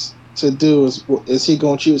chooses to do is he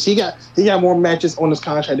gonna choose? He got more matches on his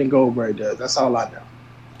contract than Goldberg does. That's all I know.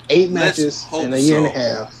 8 matches in a year and a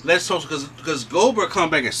half. Let's hope, because Goldberg come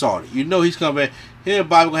back at Saudi. You know he's coming back. Him and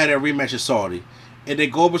Bobby gonna have that rematch at Saudi, and then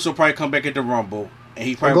Goldberg will probably come back at the Rumble, and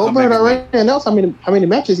he probably Goldberg already announced how many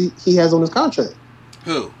matches he has on his contract.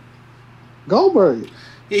 Who? Goldberg.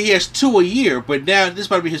 Yeah, he has 2 a year, but now this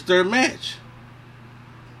might be his 3rd match.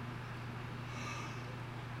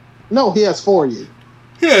 No, he has 4 a year.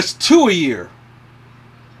 He has 2 a year.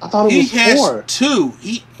 I thought it was 4. He has 2.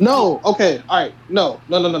 No, okay, all right. No.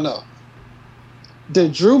 The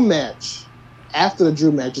Drew match, after the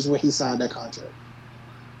Drew match is when he signed that contract.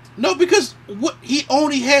 No, because he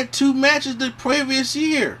only had 2 matches the previous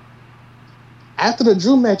year. After the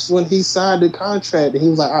Drew match is when he signed the contract, and he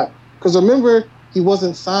was like, all right. Because remember, he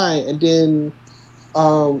wasn't signed, and then,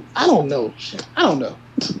 I don't know.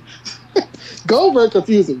 Goldberg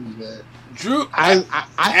confusing me, man. Drew, I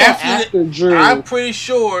after Drew, I'm pretty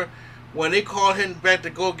sure when they called him back to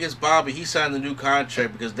go against Bobby, he signed the new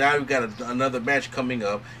contract because now we got another match coming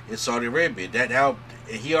up in Saudi Arabia.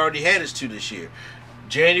 He already had his 2 this year,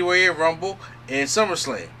 January Rumble and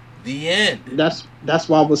SummerSlam. The end. That's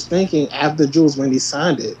why I was thinking after Drew was when he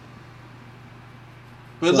signed it.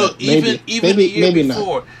 But look, even the year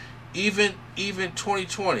before, even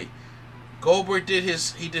 2020, Goldberg did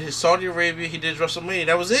his Saudi Arabia, he did WrestleMania.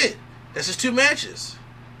 That was it. That's his 2 matches.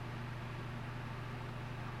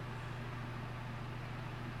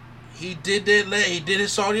 He did that. He did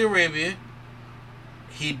his Saudi Arabia.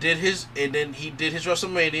 He did his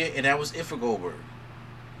WrestleMania, and that was it for Goldberg.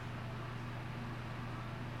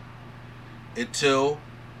 Until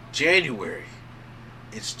January,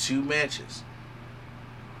 it's 2 matches.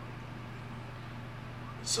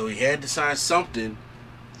 So he had to sign something,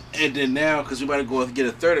 and then now because we might go and get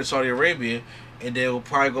a 3rd in Saudi Arabia. And then we'll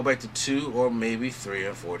probably go back to 2 or maybe 3,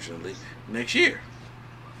 unfortunately, next year.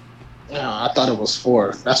 No, I thought it was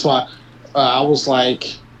 4. That's why I was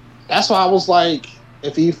like,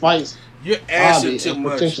 if he fights, you're asking too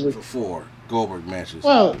much for 4 Goldberg matches.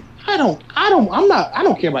 Well, I don't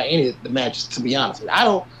care about any of the matches, to be honest with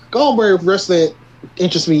you. Goldberg wrestling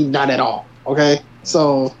interests me not at all. Okay,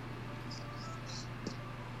 so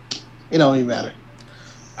it don't even matter.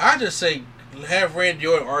 I just say have Randy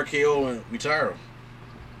Orton RKO and retire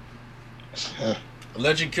him.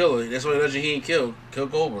 Legend killer. That's why legend he ain't killed. Kill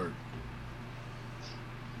Goldberg.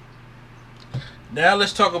 Now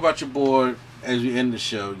let's talk about your boy as we end the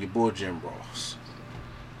show. Your boy Jim Ross.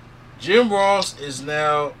 Jim Ross is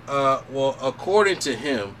now, according to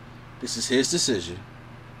him, this is his decision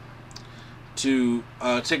to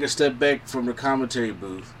take a step back from the commentary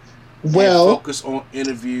booth and focus on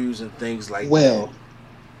interviews and things like that.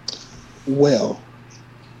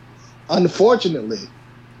 Unfortunately,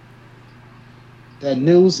 that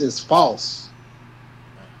news is false.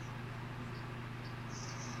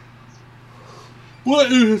 What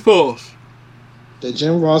news is false? The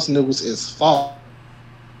Jim Ross news is false.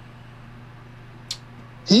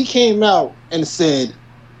 He came out and said,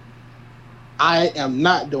 I am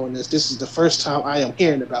not doing this. This is the first time I am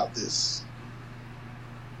hearing about this.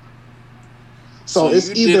 So it's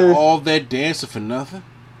you either did all that dancing for nothing?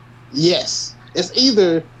 Yes. It's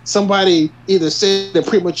either somebody said it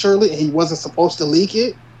prematurely and he wasn't supposed to leak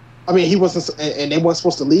it. I mean, he wasn't, and they weren't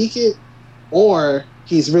supposed to leak it, or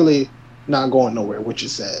he's really not going nowhere, which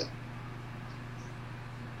is sad.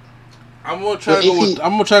 I'm gonna try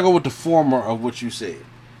to go with the former of what you said.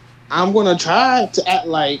 I'm gonna try to act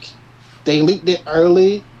like they leaked it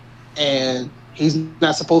early, and he's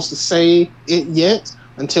not supposed to say it yet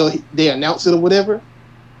until they announce it or whatever.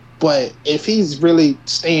 But if he's really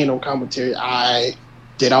staying on commentary, I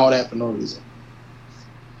did all that for no reason.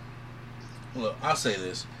 Look, I'll say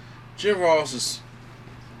this: Jim Ross is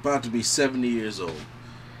about to be 70 years old.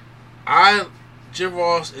 Jim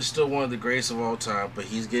Ross is still one of the greatest of all time, but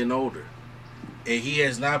he's getting older, and he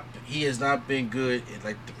has not been good in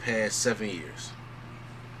like the past 7 years.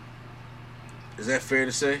 Is that fair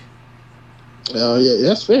to say? Yeah,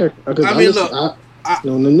 that's fair. I mean, look,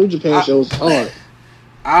 the New Japan show is hard.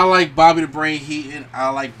 I like Bobby the Brain Heaton. I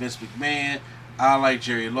like Vince McMahon. I like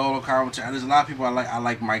Jerry Lawler commentary. There's a lot of people I like. I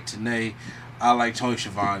like Mike Tenay. I like Tony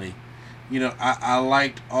Schiavone. You know, I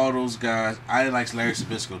liked all those guys. I didn't like Larry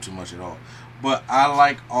Zbyszko too much at all. But I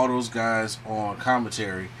like all those guys on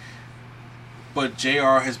commentary. But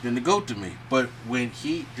JR has been the GOAT to me. But when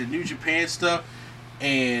the New Japan stuff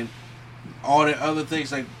and all the other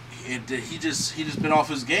things, like he just been off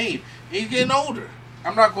his game. He's getting older.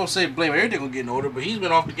 I'm not gonna say blame everything on getting older, but he's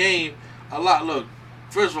been off the game a lot. Look,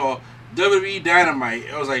 first of all, WWE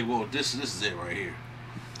Dynamite. I was like, well, this is it right here.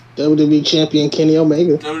 WWE Champion Kenny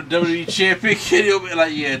Omega. WWE Champion Kenny Omega.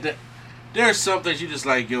 Like, yeah, there are some things you just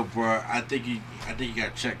like, yo, bro. I think you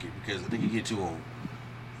gotta check it because I think you get too old.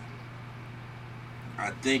 I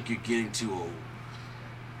think you're getting too old.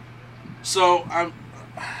 So I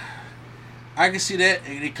can see that,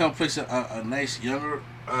 and they come place a nice younger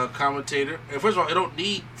commentator. And first of all, it don't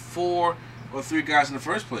need 4 or 3 guys in the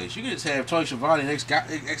first place. You can just have Tony Schiavone and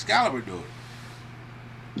Excalibur do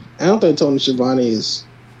it. I don't think Tony Schiavone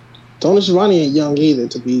ain't young either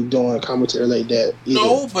to be doing commentary like that either.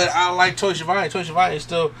 No, but I like Tony Schiavone. Tony Schiavone is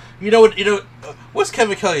still, what's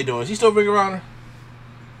Kevin Kelly doing? Is he still Ring of Honor?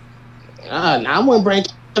 I wouldn't bring.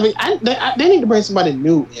 I mean, they need to bring somebody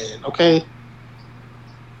new in, okay?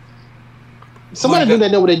 Somebody new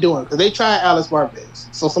that know what they're doing, because they tried Alex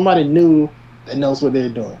Barbez. So somebody new that knows what they're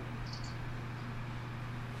doing.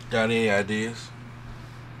 Got any ideas?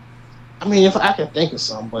 I mean, if I can think of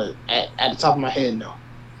some, but at the top of my head, no.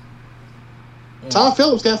 Tom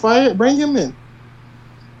Phillips got fired. Bring him in.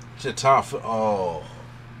 Oh.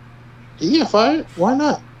 He got fired. Why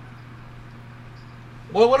not?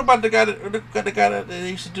 Well, what about the guy that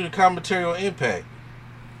used to do the commentary on Impact?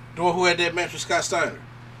 The one who had that match with Scott Steiner?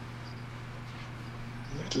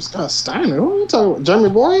 Scott Steiner? What are you talking about? Jeremy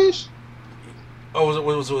Borash? Oh,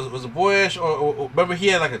 was it Borash? Or remember he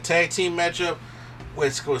had like a tag team matchup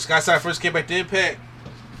when Scott Steiner first came back to Impact?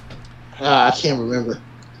 I can't remember.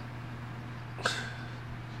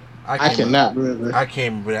 I cannot remember. I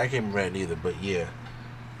can't remember that either, but yeah.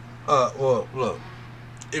 Well, look.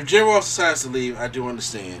 If Jim Ross decides to leave, I do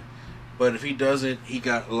understand. But if he doesn't, he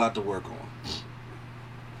got a lot to work on.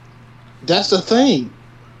 That's the thing.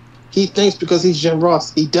 He thinks because he's Jim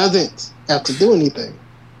Ross, he doesn't have to do anything.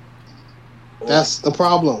 That's the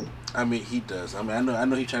problem. I mean, he does. I mean, I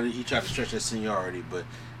know he tried to stretch that seniority, but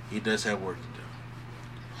he does have work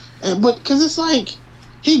to do. But because it's like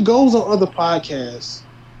he goes on other podcasts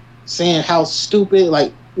saying how stupid,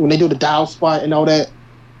 like when they do the dial spot and all that,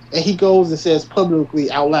 and he goes and says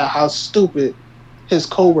publicly out loud how stupid his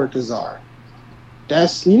coworkers are.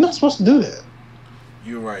 You're not supposed to do that.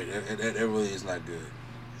 You're right. That really is not good.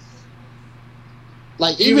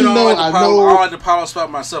 Like even though I like the power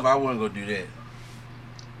spot myself, I wouldn't go do that.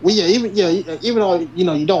 Well, even though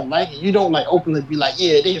you don't like it, you don't like openly be like,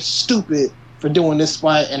 yeah, they're stupid for doing this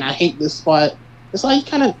spot, and I hate this spot. It's like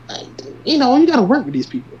kind of, you got to work with these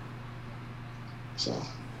people. So,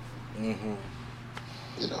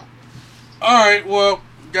 All right, well,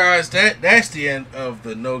 guys, that's the end of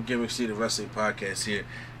the No Gimmicks Theater Wrestling podcast here.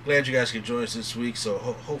 Glad you guys can join us this week. So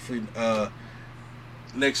hopefully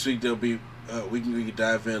next week there'll be we can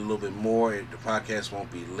dive in a little bit more. The podcast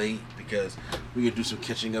won't be late because we can do some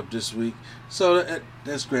catching up this week. So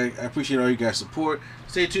that's great. I appreciate all you guys' support.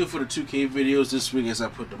 Stay tuned for the 2K videos this week as I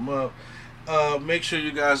put them up. Make sure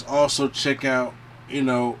you guys also check out,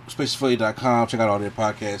 SpaceFilly.com. Check out all their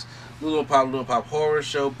podcasts. Little Pop Horror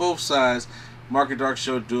Show, both sides. Mark and Dark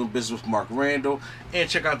Show, Doing Business with Mark Randall. And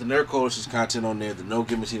check out the Nerd Coalition's content on there, the No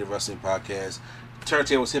Gimmicks Theater Wrestling Podcast,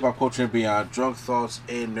 Turntables, Hip Hop Culture and Beyond, Drunk Thoughts,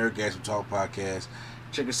 and Nerdgasm Talk Podcast.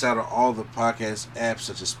 Check us out on all the podcast apps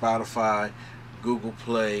such as Spotify, Google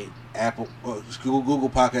Play, Apple, Google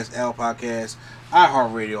Podcasts, Apple Podcasts,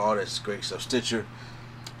 iHeartRadio, all that great stuff, Stitcher.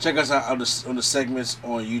 Check us out on the segments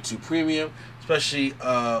on YouTube Premium, especially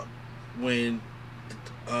when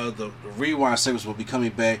the Rewind segments will be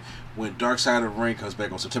coming back when Dark Side of the Ring comes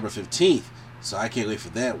back on September 15th. So I can't wait for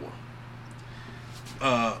that one.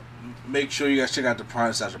 Make sure you guys check out the Prime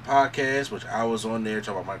Nostalgia Podcast, which I was on there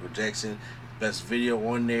talking about Michael Jackson. Best video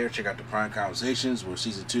on there. Check out the Prime Conversations, where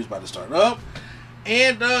season 2 is about to start up.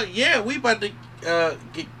 And we about to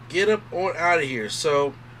get up on out of here.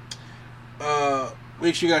 So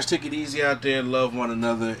make sure you guys take it easy out there and love one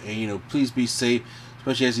another. And please be safe,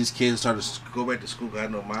 especially as these kids start to go back to school. I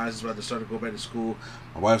know mine is about to start to go back to school.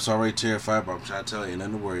 My wife's already terrified, but I'm trying to tell you,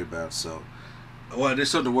 nothing to worry about. So, well, there's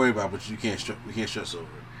something to worry about, but we can't stress over it.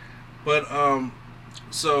 But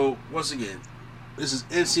so once again, this is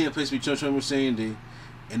NC and Place to Be Church with Saying D,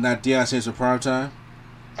 and not Deion Sanders for Prime Time.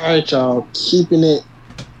 All right, y'all, keeping it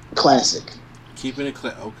classic. Keeping it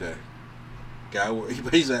okay. Got work.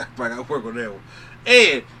 He's like, I got work on that one.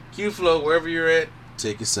 And Q-Flow, wherever you're at,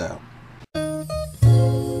 take us out.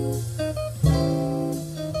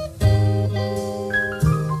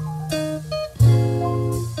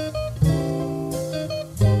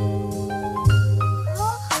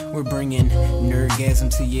 We're bringing nerdgasm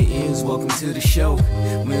to your ears. Welcome to the show.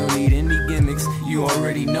 We don't need any gimmicks, you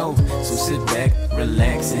already know. So sit back,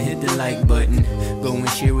 relax, and hit the like button. Go and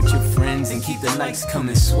share with your friends and keep the likes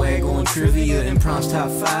coming. Swag on trivia and Prom's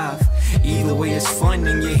Top 5. Either way, it's fun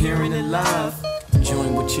and you're hearing it live.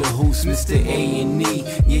 Join with your host, Mr. A&E.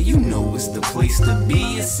 Yeah, you know it's the place to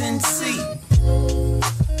be. It's NC.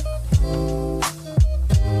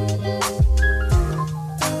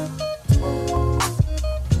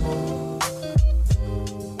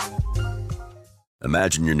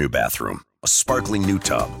 Imagine your new bathroom. A sparkling new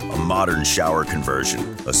tub, a modern shower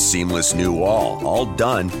conversion, a seamless new wall, all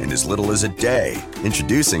done in as little as a day.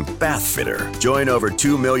 Introducing Bath Fitter. Join over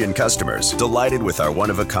 2 million customers delighted with our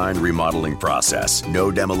one-of-a-kind remodeling process. No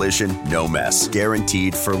demolition, no mess.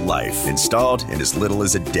 Guaranteed for life. Installed in as little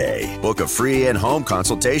as a day. Book a free in-home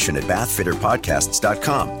consultation at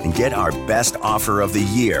bathfitterpodcasts.com and get our best offer of the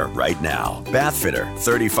year right now. Bath Fitter,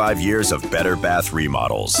 35 years of better bath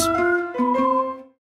remodels.